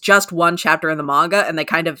episode is just 1 chapter in the manga, and they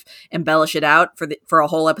kind of embellish it out for a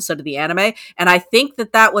whole episode of the anime. And I think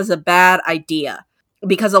that was a bad idea,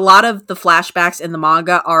 because a lot of the flashbacks in the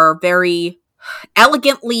manga are very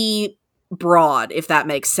elegantly broad, if that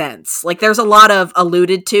makes sense. Like there's a lot of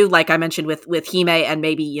alluded to, like I mentioned with Hime, and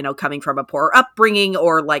maybe, coming from a poor upbringing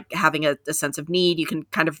or like having a sense of need. You can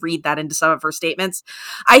kind of read that into some of her statements.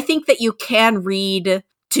 I think that you can read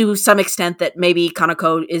to some extent that maybe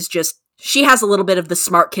Kanako is just, she has a little bit of the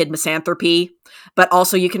smart kid misanthropy, but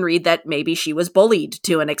also you can read that maybe she was bullied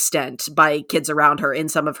to an extent by kids around her in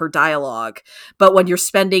some of her dialogue. But when you're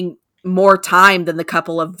spending more time than the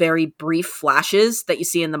couple of very brief flashes that you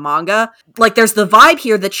see in the manga, like there's the vibe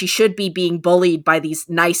here that she should be being bullied by these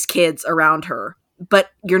nice kids around her, but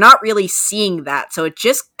you're not really seeing that. So it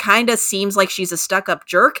just kind of seems like she's a stuck-up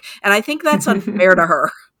jerk, and I think that's unfair to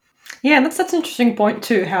her. Yeah, and that's an interesting point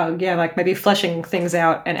too, how, like maybe fleshing things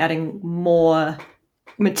out and adding more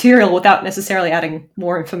material without necessarily adding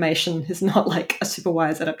more information is not like a super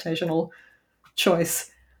wise adaptational choice.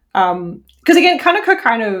 Because again, Kanako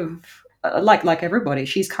kind of, like everybody,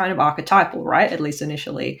 she's kind of archetypal, right? At least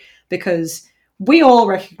initially, because we all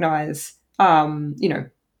recognize,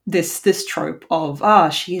 this trope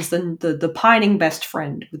of she's the pining best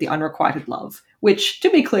friend with the unrequited love, which, to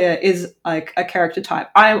be clear, is like a character type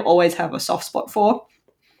I always have a soft spot for.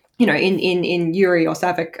 in Yuri or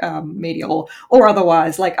Sapphic media or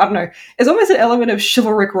otherwise, like, I don't know, there's almost an element of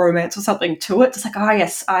chivalric romance or something to it. It's like,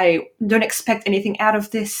 yes, I don't expect anything out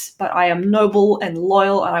of this, but I am noble and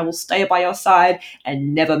loyal and I will stay by your side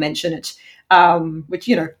and never mention it. Which,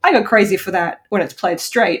 I go crazy for that when it's played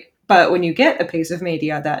straight. But when you get a piece of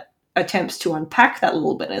media that attempts to unpack that a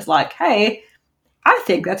little bit and is like, hey, I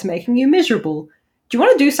think that's making you miserable. Do you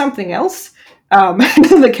want to do something else?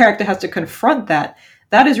 The character has to confront that.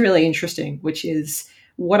 That is really interesting, which is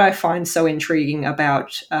what I find so intriguing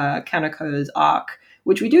about Kaneko's arc,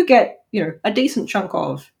 which we do get, a decent chunk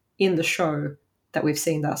of in the show that we've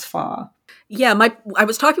seen thus far. Yeah, I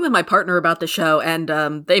was talking with my partner about the show,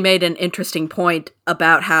 and they made an interesting point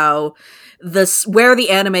about how where the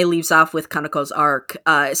anime leaves off with Kaneko's arc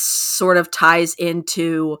sort of ties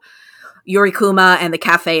into Yorikuma and the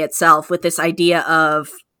cafe itself, with this idea of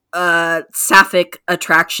sapphic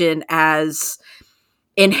attraction as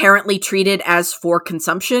inherently treated as for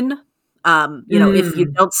consumption. If you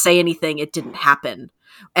don't say anything, it didn't happen,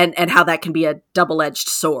 and how that can be a double-edged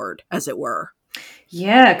sword, as it were.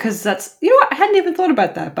 Yeah, because that's, I hadn't even thought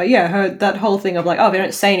about that. But yeah, that whole thing of like, if you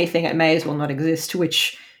don't say anything, it may as well not exist,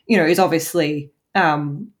 which, is obviously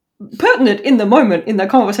pertinent in the moment, in the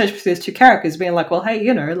conversation with these two characters, being like, well,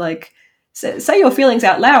 hey, like, say your feelings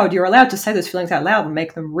out loud. You're allowed to say those feelings out loud and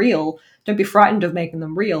make them real. Don't be frightened of making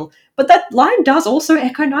them real. But that line does also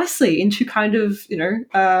echo nicely into kind of,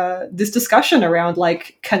 this discussion around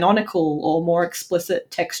like canonical or more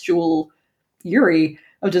explicit textual Yuri,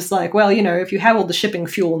 of just like, well, if you have all the shipping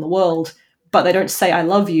fuel in the world, but they don't say I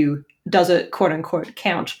love you, does it quote unquote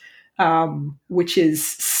count? Which is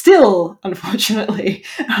still, unfortunately,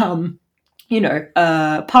 very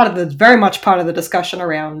much part of the discussion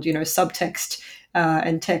around, subtext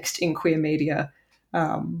and text in queer media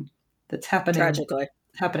that's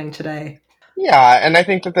happening today. Yeah, and I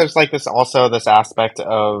think that there's like this aspect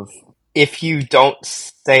of, if you don't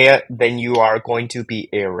say it, then you are going to be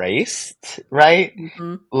erased, right?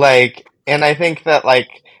 Mm-hmm. Like, and I think that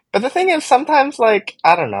but the thing is, sometimes, like,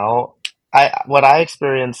 I don't know, what I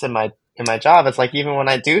experience in my job is like, even when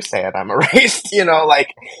I do say it, I'm erased.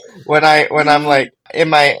 Like when I'm like in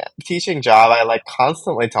my teaching job, I like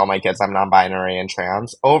constantly tell my kids I'm non-binary and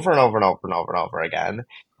trans over and over and over and over and over again.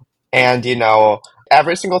 And,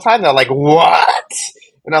 every single time they're like, what?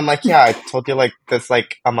 And I'm like, yeah, I told you like this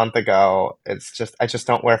like a month ago. It's just, I just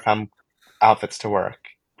don't wear femme outfits to work.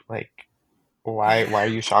 Like, why are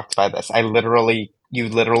you shocked by this? You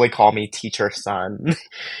literally call me teacher son,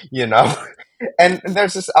 you know? And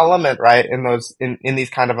there's this element, right, in these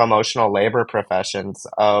kind of emotional labor professions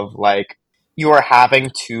of like, you are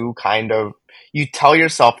having to you tell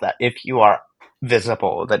yourself that if you are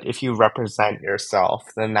visible, that if you represent yourself,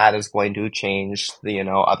 then that is going to change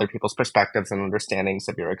other people's perspectives and understandings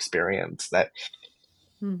of your experience. But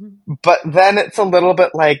then it's a little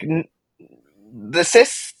bit like, the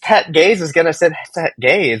cis-het gaze is gonna cis-het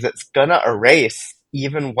gaze. It's gonna erase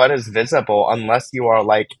even what is visible unless you are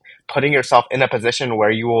like putting yourself in a position where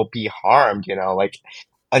you will be harmed, like,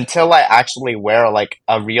 until I actually wear like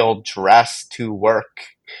a real dress to work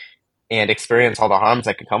and experience all the harms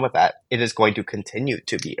that can come with that, it is going to continue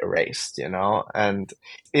to be erased, and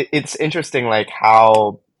it's interesting, like,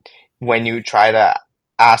 how when you try to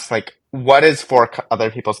ask like what is for other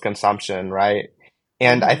people's consumption, right?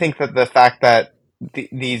 And I think that the fact that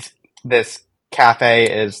this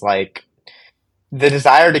cafe is like, the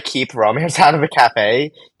desire to keep romance out of the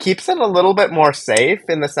cafe keeps it a little bit more safe,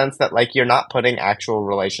 in the sense that like you're not putting actual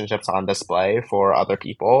relationships on display for other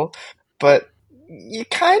people, but you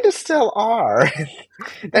kind of still are.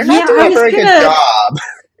 They're not doing a very good job.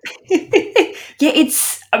 Yeah,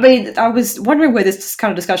 I was wondering where this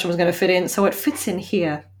kind of discussion was going to fit in, so it fits in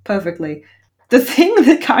here perfectly. The thing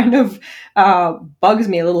that kind of bugs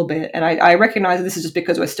me a little bit, and I recognize this is just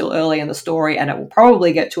because we're still early in the story and it will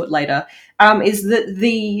probably get to it later, is that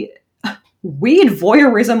the weird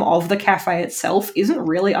voyeurism of the cafe itself isn't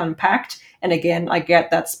really unpacked. And again, I get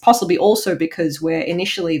that's possibly also because we're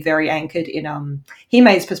initially very anchored in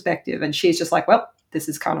Hime's perspective, and she's just like, well, this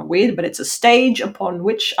is kind of weird, but it's a stage upon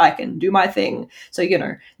which I can do my thing. So,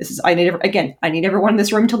 I need everyone in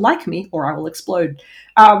this room to like me or I will explode.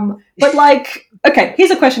 But like, okay, here's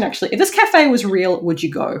a question actually. If this cafe was real, would you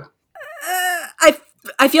go?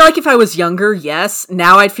 I feel like if I was younger, yes.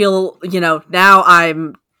 Now I'd feel, now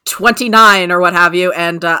I'm 29 or what have you,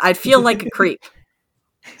 and I'd feel like a creep.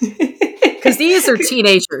 Because these are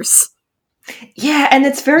teenagers. Yeah, and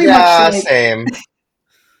it's very much like... same.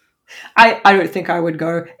 I don't think I would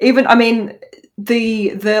go. Even, I mean,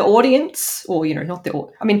 the audience, or not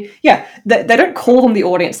the. I mean, yeah, they don't call them the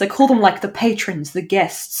audience. They call them like the patrons, the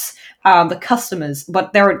guests, the customers.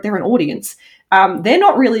 But they're an audience. They're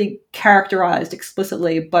not really characterized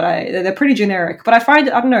explicitly, but they're pretty generic. But I find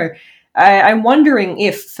it. I don't know. I'm wondering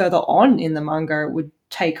if further on in the manga it would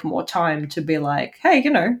take more time to be like, hey,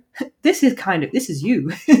 this is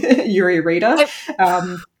you, Yuri reader.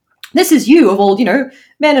 This is you of all,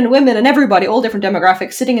 men and women and everybody, all different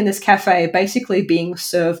demographics, sitting in this cafe, basically being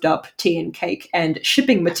served up tea and cake and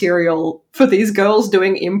shipping material for these girls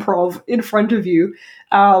doing improv in front of you.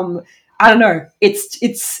 I don't know.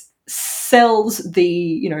 It's sells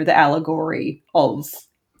the the allegory of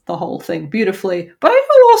the whole thing beautifully. But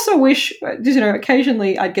I also wish,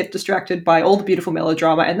 occasionally I'd get distracted by all the beautiful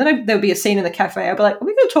melodrama, and then there would be a scene in the cafe. I'd be like, are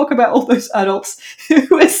we going to talk about all those adults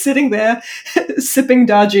who are sitting there sipping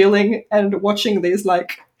Darjeeling and watching these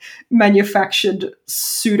like manufactured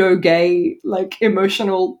pseudo-gay like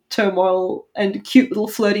emotional turmoil and cute little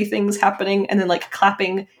flirty things happening, and then like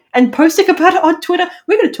clapping and posting about it on Twitter?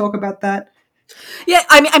 We're going to talk about that. Yeah,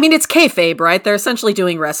 I mean it's kayfabe, right? They're essentially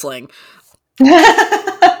doing wrestling.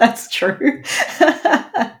 That's true.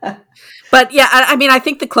 But yeah, I mean, I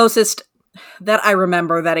think the closest that I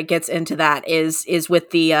remember that it gets into that is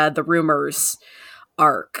with the rumors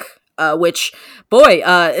arc, which, boy,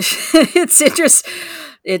 it's interesting.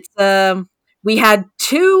 It's we had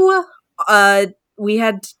two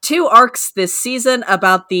arcs this season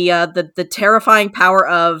about the terrifying power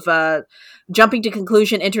of jumping to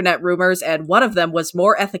conclusion internet rumors, and one of them was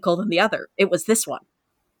more ethical than the other. It was this one.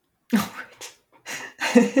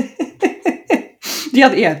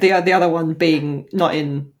 The other one being not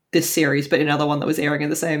in this series, but in another one that was airing in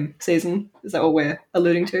the same season. Is that what we're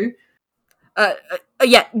alluding to?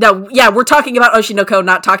 We're talking about Oshinoko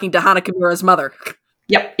not talking to Hanakamura's mother.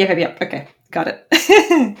 Yep. Okay, got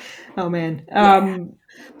it. Oh man.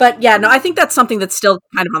 But yeah, no, I think that's something that's still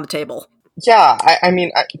kind of on the table. Yeah, I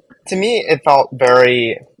mean, to me, it felt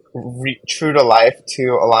very true to life to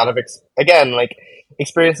a lot of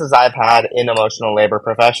experiences I've had in emotional labor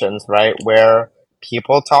professions, right? Where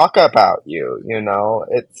people talk about you,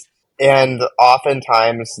 and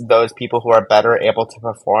oftentimes those people who are better able to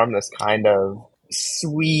perform this kind of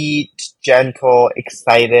sweet, gentle,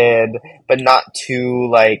 excited, but not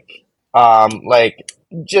too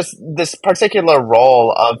just this particular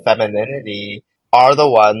role of femininity are the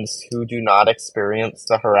ones who do not experience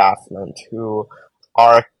the harassment, who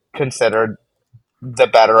are considered the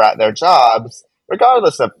better at their jobs,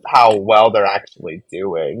 regardless of how well they're actually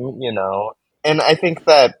doing, And I think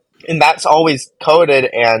and that's always coded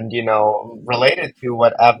and, related to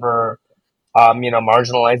whatever,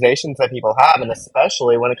 marginalizations that people have, and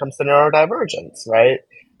especially when it comes to neurodivergence, right?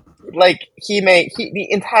 Like, the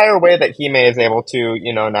entire way that Hime is able to,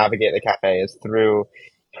 navigate the cafe is through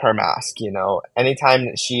her mask, Anytime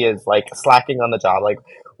that she is, like, slacking on the job, like,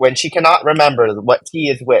 when she cannot remember what tea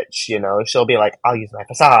is which, she'll be like, I'll use my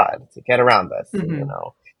facade to get around this, mm-hmm.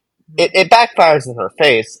 It backfires in her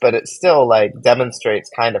face, but it still, like, demonstrates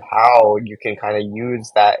kind of how you can kind of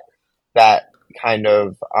use that kind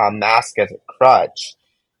of mask as a crutch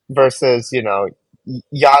versus,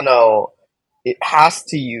 Yano, it has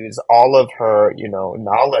to use all of her,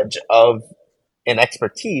 knowledge of and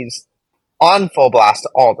expertise on full blast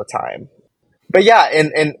all the time. But yeah,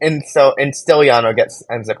 and still Yano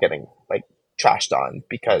ends up getting like trashed on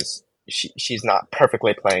because she's not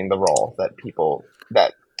perfectly playing the role that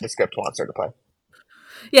the script wants her to play.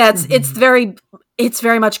 Yeah, it's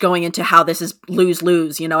very much going into how this is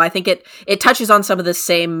lose-lose. I think it touches on some of the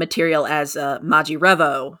same material as Maji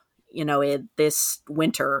Revo, in this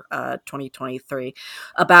winter, 2023,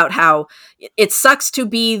 about how it sucks to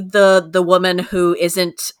be the woman who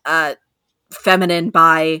isn't feminine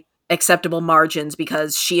by acceptable margins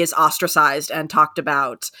because she is ostracized and talked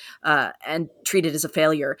about and treated as a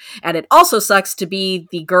failure. And it also sucks to be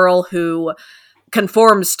the girl who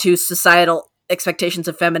conforms to societal expectations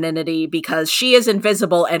of femininity because she is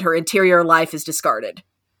invisible and her interior life is discarded.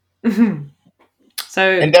 Mm-hmm.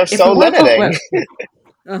 And they're so limiting.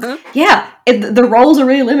 Uh-huh. Yeah, the roles are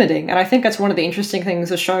really limiting, and I think that's one of the interesting things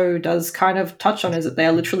the show does kind of touch on, is that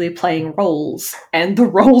they're literally playing roles, and the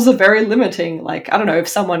roles are very limiting. Like, I don't know, if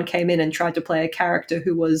someone came in and tried to play a character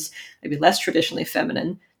who was maybe less traditionally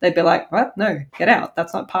feminine, they'd be like, what? No, get out.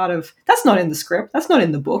 That's not in the script. That's not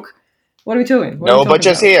in the book. What are we doing? No, but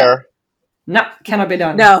just here. No, cannot be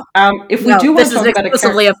done. No. If we do want to talk about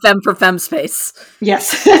exclusively a femme for femme space.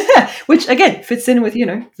 Yes. Which, again, fits in with,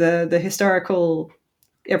 the historical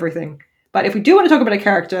everything. But if we do want to talk about a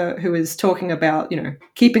character who is talking about,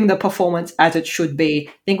 keeping the performance as it should be,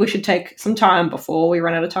 I think we should take some time before we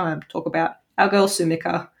run out of time to talk about our girl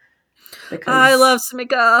Sumika. Because I love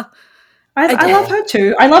Sumika. I love her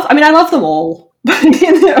too. I love them all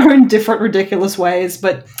in their own different ridiculous ways.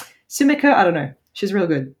 But Sumika, I don't know. She's real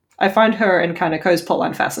good. I find her and Kaneko's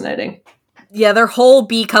plotline fascinating. Yeah, their whole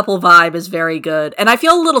B couple vibe is very good. And I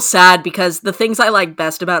feel a little sad because the things I like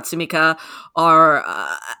best about Sumika are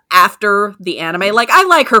after the anime. Like, I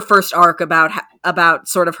like her first arc about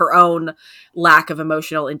sort of her own lack of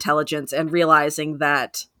emotional intelligence and realizing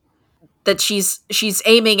that she's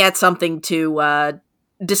aiming at something to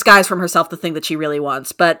disguise from herself the thing that she really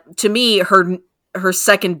wants. But to me, her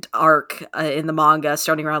second arc in the manga,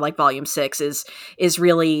 starting around like volume 6, is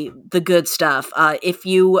really the good stuff. If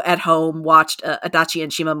you at home watched Adachi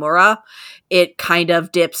and Shimamura, it kind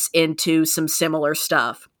of dips into some similar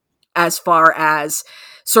stuff as far as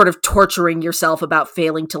sort of torturing yourself about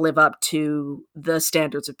failing to live up to the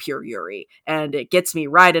standards of pure Yuri, and it gets me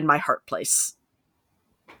right in my heart place.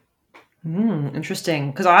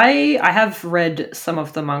 Interesting, because I have read some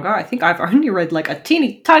of the manga. I think I've only read like a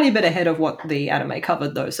tiny bit ahead of what the anime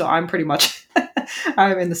covered, though. So I'm pretty much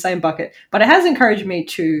I'm in the same bucket. But it has encouraged me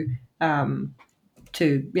to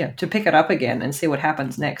pick it up again and see what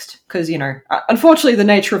happens next. Because unfortunately, the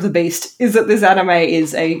nature of the beast is that this anime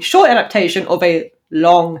is a short adaptation of a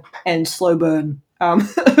long and slow burn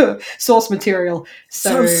source material.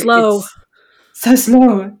 So slow. So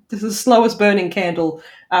slow. This is the slowest burning candle.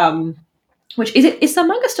 Which is the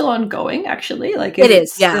manga still ongoing? Actually, like it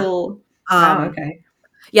is. Still... Yeah. Okay.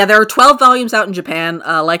 Yeah, there are 12 volumes out in Japan.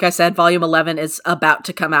 Like I said, volume 11 is about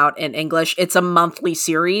to come out in English. It's a monthly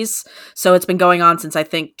series, so it's been going on since I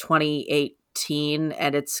think 2018,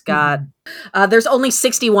 and it's got there's only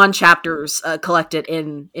 61 chapters collected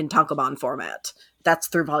in tankobon format. That's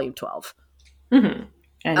through volume 12. Mm-hmm.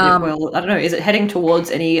 And I don't know, is it heading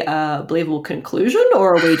towards any believable conclusion,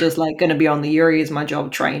 or are we just like going to be on the Yuri is my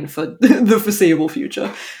job train for the foreseeable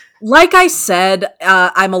future? Like I said,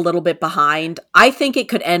 I'm a little bit behind. I think it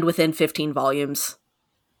could end within 15 volumes.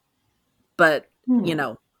 But,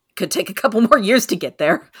 could take a couple more years to get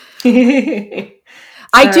there.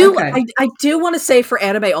 I do want to say for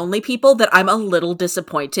anime only people that I'm a little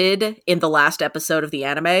disappointed in the last episode of the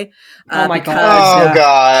anime. Oh my god. Oh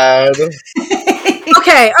god.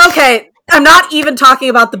 Okay. I'm not even talking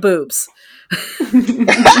about the boobs.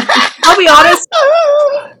 I'll be honest.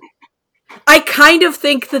 I kind of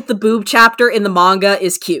think that the boob chapter in the manga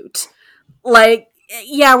is cute. Like,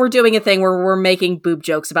 yeah, we're doing a thing where we're making boob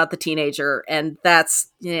jokes about the teenager, and that's,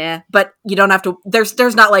 but you don't have to,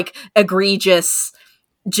 there's not like egregious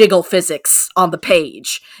jiggle physics on the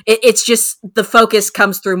page. It's just the focus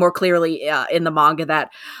comes through more clearly in the manga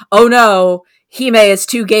that, oh no, Hime is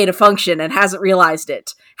too gay to function and hasn't realized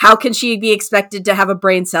it. How can she be expected to have a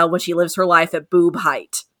brain cell when she lives her life at boob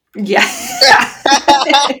height? Yeah.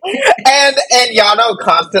 and Yano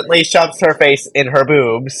constantly shoves her face in her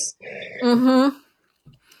boobs. Mm-hmm.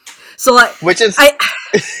 So like, which is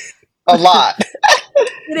a lot.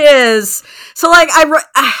 It is. So like,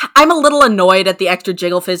 I'm a little annoyed at the extra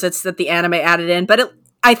jiggle physics that the anime added in, but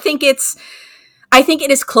I think it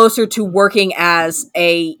is closer to working as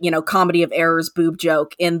a, comedy of errors boob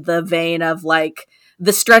joke in the vein of like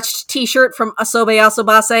the stretched t-shirt from Asobe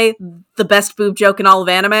Asobase, the best boob joke in all of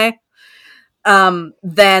anime. Then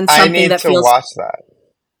something I need that to feels... watch that.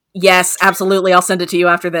 Yes, absolutely. I'll send it to you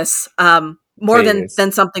after this. More than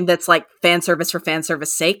something that's like fan service for fan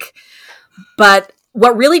service sake. But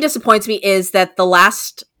what really disappoints me is that the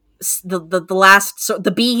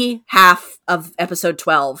B half of episode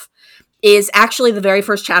 12 is actually the very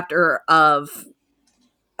first chapter of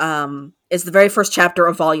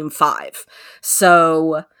volume 5.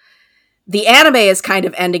 So the anime is kind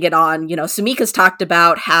of ending it on, Sumika's talked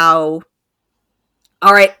about how,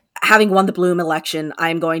 all right, having won the Bloom election,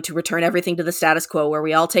 I'm going to return everything to the status quo where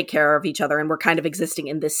we all take care of each other and we're kind of existing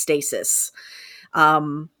in this stasis.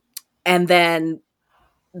 And then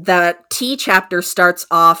the T chapter starts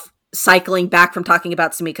off cycling back from talking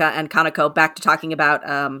about Sumika and Kaneko back to talking about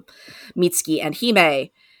Mitsuki and Hime.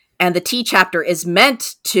 And the T chapter is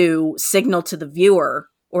meant to signal to the viewer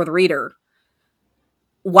or the reader,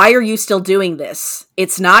 why are you still doing this?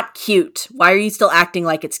 It's not cute. Why are you still acting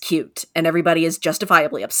like it's cute? And everybody is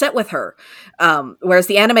justifiably upset with her. Whereas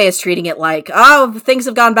the anime is treating it like, oh, things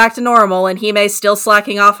have gone back to normal and Hime's still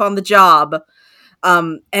slacking off on the job.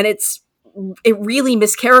 And it really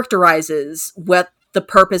mischaracterizes what the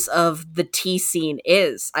purpose of the tea scene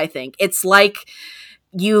is, I think. It's like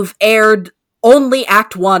you've aired only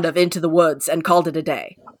Act 1 of Into the Woods and called it a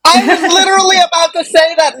day. I was literally about to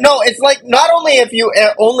say that. No, it's like not only if you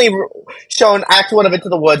only shown Act 1 of Into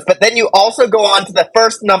the Woods, but then you also go on to the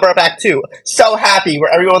first number of Act 2. So happy,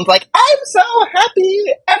 where everyone's like, I'm so happy,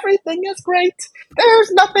 everything is great,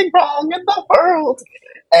 there's nothing wrong in the world.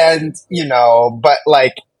 And, but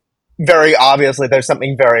like, very obviously there's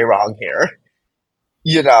something very wrong here.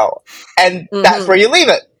 And that's where you leave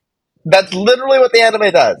it. That's literally what the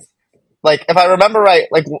anime does. Like, if I remember right,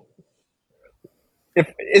 like,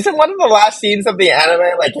 isn't one of the last scenes of the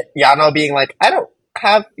anime like Yano being like, I don't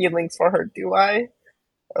have feelings for her, do I?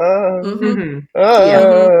 Yeah.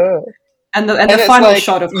 And the final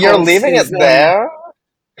shot, of course, you're leaving it there.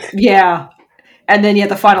 Yeah. And then,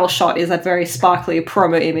 the final shot is that very sparkly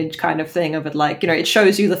promo image kind of thing of it, like, it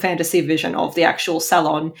shows you the fantasy vision of the actual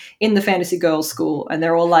salon in the fantasy girls' school, and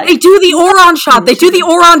they're all like... They do the Oron shot! They do the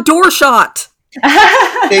Oron door shot!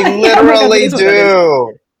 They literally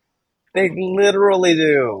do! They literally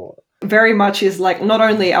do. Very much is like, not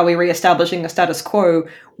only are we reestablishing a status quo,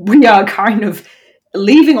 we are kind of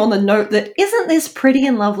leaving on the note that, isn't this pretty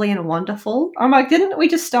and lovely and wonderful? I'm like, didn't we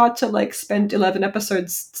just start to like spend 11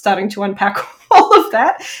 episodes starting to unpack all of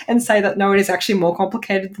that and say that no, it is actually more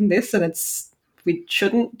complicated than this, and we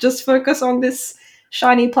shouldn't just focus on this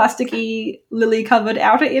shiny, plasticky, lily-covered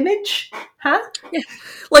outer image? Huh? Yeah.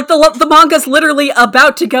 Like the manga's literally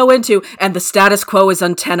about to go into, and the status quo is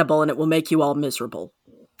untenable and it will make you all miserable.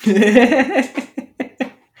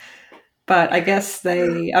 But I guess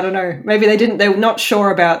I don't know, maybe they were not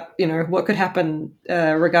sure about, what could happen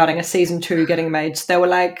regarding a season 2 getting made. So they were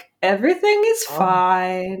like, everything is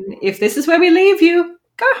fine. If this is where we leave you,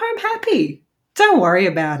 go home happy. Don't worry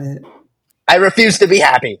about it. I refuse to be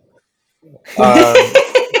happy.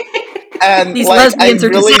 And these lesbians are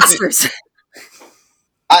disasters.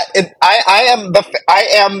 I am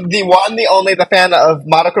the one, the only, the fan of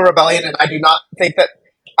Madoka Rebellion, and I do not think that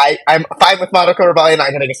I'm fine with Madoka Rebellion not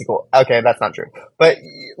getting a sequel. Okay, that's not true. But,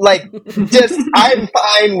 like, just, I'm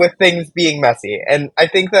fine with things being messy. And I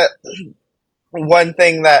think that one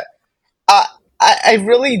thing that, I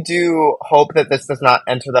really do hope that this does not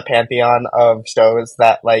enter the pantheon of shows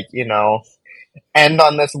that, like, end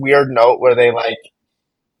on this weird note where they, like,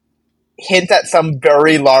 hint at some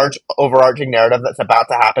very large overarching narrative that's about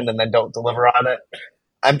to happen and then don't deliver on it.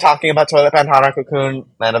 I'm talking about Toilet Pan Hanako-kun,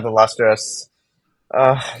 Land of the Lustrous.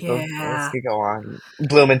 Let's go on.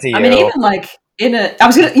 Bloom into You. I mean, even like there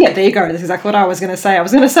you go. That's exactly what I was going to say. I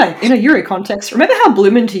was going to say, in a Yuri context, remember how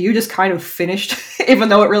Bloom into You just kind of finished, even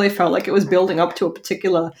though it really felt like it was building up to a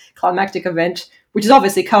particular climactic event, which is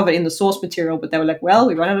obviously covered in the source material, but they were like, well,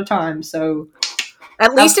 we run out of time, so...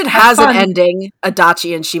 At least it has an ending,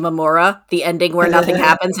 Adachi and Shimamura, the ending where nothing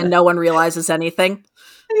happens and no one realizes anything.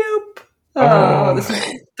 Yep. This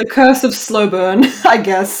is the curse of slow burn, I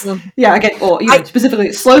guess. Yeah, again, or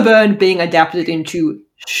specifically slow burn being adapted into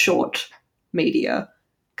short media,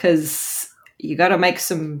 because you got to make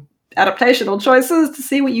some adaptational choices to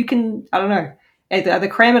see what you can. I don't know, either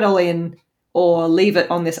cram it all in or leave it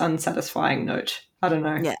on this unsatisfying note. I don't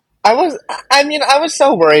know. Yeah. I was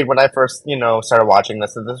so worried when I first, started watching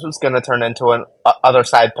this that this was going to turn into an other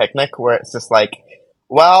side picnic where it's just like,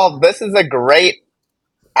 well, this is a great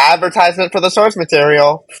advertisement for the source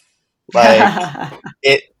material. Like,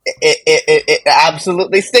 it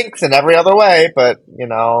absolutely stinks in every other way, but,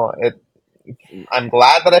 I'm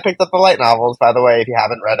glad that I picked up the light novels, by the way. If you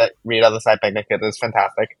haven't read it, read Other Side Picnic. It is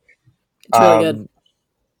fantastic. It's really good.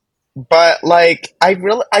 But, like, I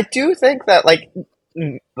do think that, like,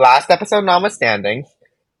 last episode notwithstanding,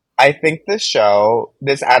 I think this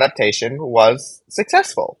adaptation was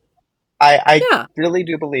successful. I really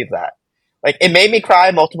do believe that. Like, it made me cry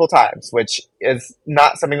multiple times, which is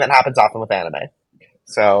not something that happens often with anime.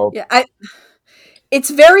 So yeah, it's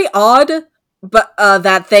very odd, but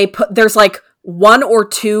that there's like 1 or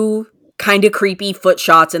 2 kind of creepy foot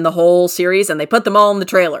shots in the whole series, and they put them all in the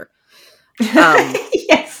trailer.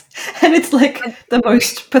 Yes, and it's like the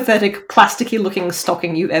most pathetic, plasticky looking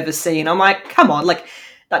stocking you've ever seen. I'm like, come on, like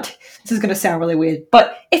that. This is going to sound really weird,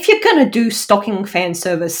 but if you're going to do stocking fan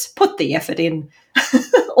service, put the effort in.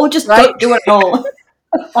 Or just don't do it at all.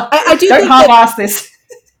 I do don't half-ass this.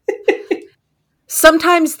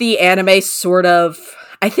 Sometimes the anime sort of,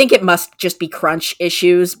 I think it must just be crunch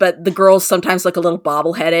issues, but the girls sometimes look a little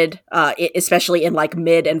bobble-headed, especially in like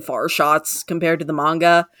mid and far shots compared to the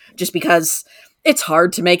manga, just because it's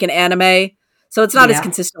hard to make an anime, so it's not as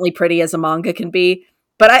consistently pretty as a manga can be.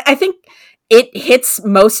 But I think it hits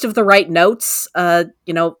most of the right notes.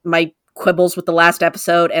 My quibbles with the last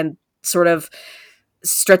episode and sort of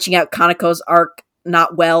stretching out Kaneko's arc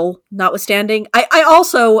notwithstanding. I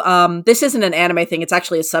also, this isn't an anime thing, it's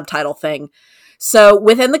actually a subtitle thing. So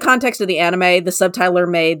within the context of the anime, the subtitler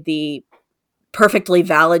made the perfectly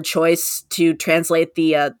valid choice to translate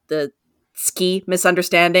the ski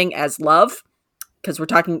misunderstanding as love, because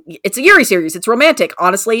it's a Yuri series, it's romantic.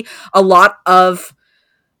 Honestly, a lot of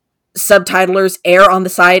subtitlers err on the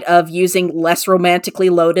side of using less romantically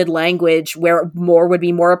loaded language where more would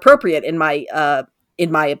be more appropriate in my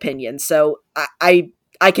opinion. So I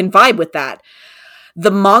can vibe with that. The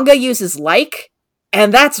manga uses like,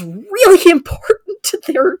 and that's really important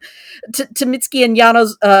to to Mitsuki and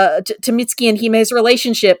Yano's to Mitsuki and Hime's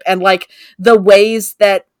relationship, and like the ways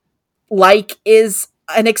that like is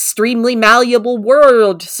an extremely malleable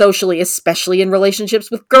word socially, especially in relationships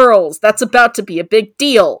with girls. That's about to be a big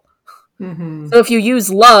deal. Mm-hmm. So if you use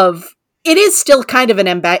love, it is still kind of an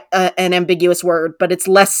ambiguous word, but it's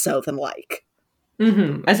less so than like.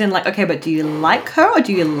 Mm-hmm. As in, like, okay, but do you like her or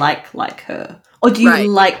do you like her? Or do you Right.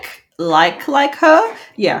 like her?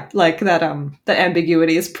 Yeah, like that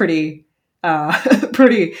ambiguity is pretty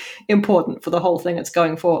pretty important for the whole thing it's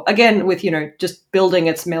going for. Again, with, just building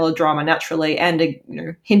its melodrama naturally and,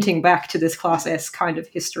 hinting back to this Class S kind of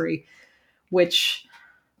history, which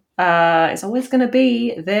is always going to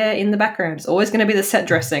be there in the background. It's always going to be the set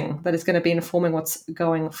dressing that is going to be informing what's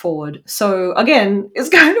going forward. So again, it's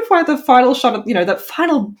kind of why the final shot of, that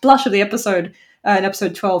final blush of the episode in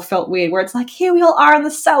episode 12 felt weird, where it's like, here we all are in the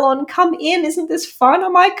salon, come in, isn't this fun?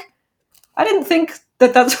 I'm like, I didn't think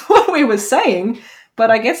that that's what we were saying, but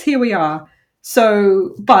I guess here we are.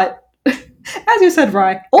 So, but as you said,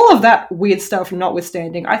 Rye, all of that weird stuff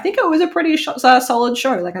notwithstanding, I think it was a pretty solid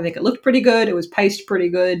show. Like, I think it looked pretty good. It was paced pretty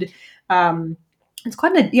good. It's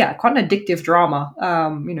quite an addictive drama.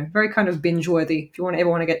 Very kind of binge worthy if you ever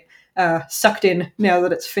want to get sucked in now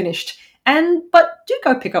that it's finished. But do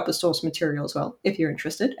go pick up the source material as well if you're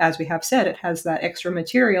interested. As we have said, it has that extra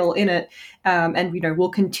material in it, and we'll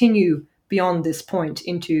continue beyond this point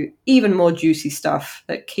into even more juicy stuff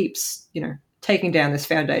that keeps taking down this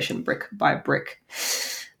foundation brick by brick.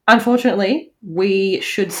 Unfortunately, we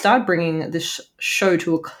should start bringing this show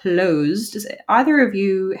to a close. Does either of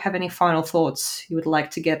you have any final thoughts you would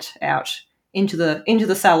like to get out into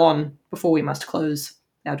the salon before we must close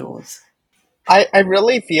our doors? I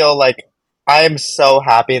really feel like I am so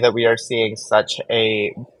happy that we are seeing such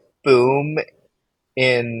a boom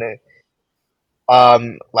in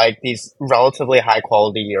like these relatively high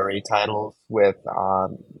quality Yuri titles with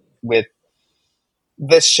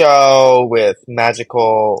this show, with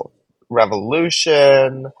Magical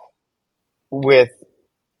Revolution, with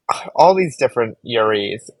all these different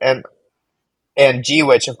Yuris, and G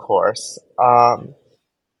Witch, of course,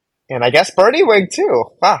 and I guess Birdie Wing too.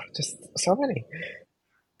 Wow, just so many.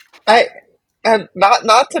 I and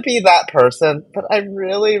not to be that person, but I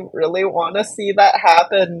really really want to see that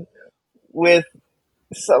happen with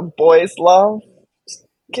some boys love.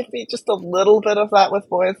 Give me just a little bit of that with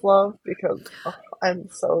boys love, because I'm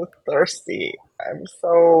so thirsty. I'm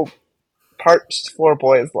so parched for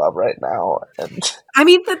boys love right now, and I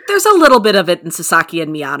mean, there's a little bit of it in Sasaki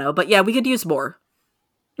and Miyano, but yeah, we could use more.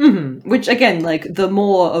 Mm-hmm. Which, again, like, the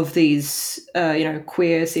more of these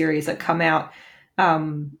queer series that come out,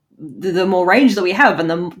 the more range that we have,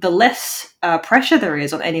 and the less pressure there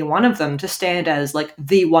is on any one of them to stand as like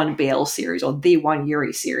the one BL series or the one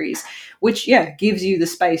Yuri series, which gives you the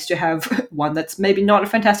space to have one that's maybe not a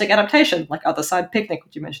fantastic adaptation, like Other Side Picnic,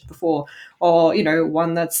 which you mentioned before, or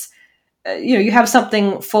one that's you have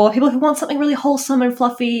something for people who want something really wholesome and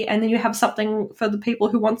fluffy, and then you have something for the people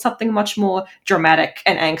who want something much more dramatic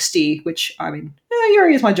and angsty, which, I mean,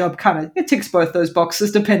 Yuri Is My Job it ticks both those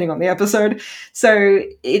boxes depending on the episode. So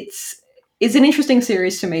it's an interesting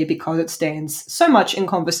series to me because it stands so much in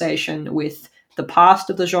conversation with the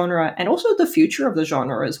past of the genre and also the future of the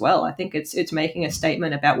genre as well. I think it's making a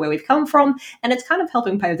statement about where we've come from, and it's kind of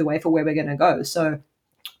helping pave the way for where we're going to go. So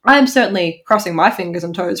I'm certainly crossing my fingers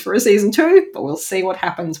and toes for a season 2, but we'll see what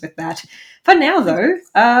happens with that. For now, though,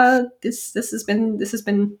 this has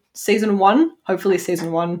been season 1. Hopefully,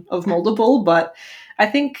 season 1 of multiple. But I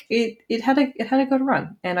think it had a good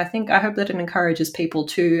run, and I hope that it encourages people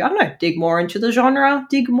to, I don't know, dig more into the genre,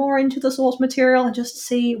 dig more into the source material, and just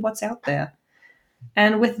see what's out there.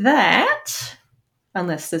 And with that,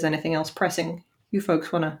 unless there's anything else pressing, you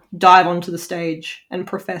folks want to dive onto the stage and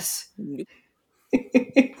profess.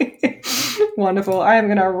 Wonderful. I am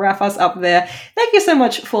going to wrap us up there. Thank you so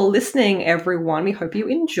much for listening, everyone. We hope you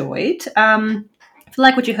enjoyed. If you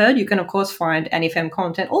like what you heard, you can, of course, find AniFem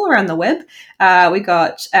content all around the web. We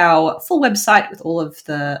got our full website with all of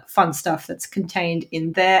the fun stuff that's contained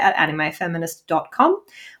in there at animefeminist.com.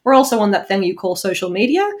 We're also on that thing you call social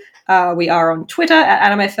media. We are on Twitter at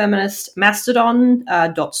animefeminist,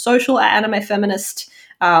 mastodon.social at animefeminist,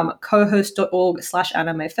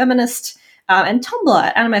 cohost.org/animefeminist, and Tumblr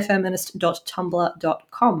at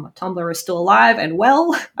animefeminist.tumblr.com. Tumblr is still alive and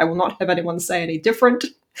well. I will not have anyone say any different.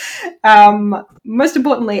 Most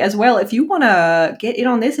importantly as well, if you want to get in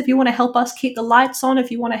on this, if you want to help us keep the lights on, if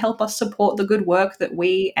you want to help us support the good work that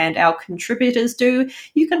we and our contributors do,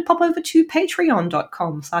 you can pop over to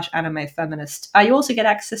patreon.com/animefeminist. You also get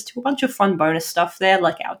access to a bunch of fun bonus stuff there,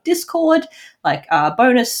 like our Discord, like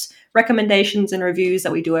bonus recommendations and reviews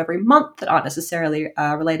that we do every month that aren't necessarily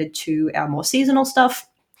related to our more seasonal stuff.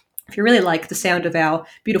 If you really like the sound of our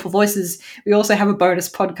beautiful voices, we also have a bonus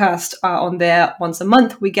podcast on there once a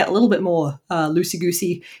month. We get a little bit more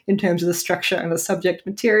loosey-goosey in terms of the structure and the subject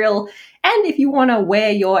material. And if you want to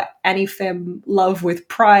wear your AniFem love with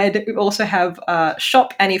pride, we also have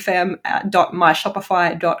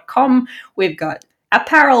shopanifem.myshopify.com. We've got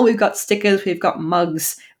apparel, we've got stickers, we've got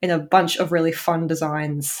mugs, and a bunch of really fun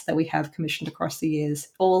designs that we have commissioned across the years.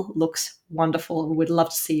 All looks wonderful, and we'd love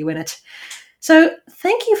to see you in it. So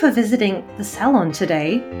thank you for visiting the salon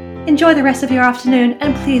today. Enjoy the rest of your afternoon,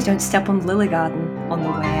 and please don't step on the lily garden on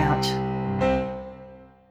the way out.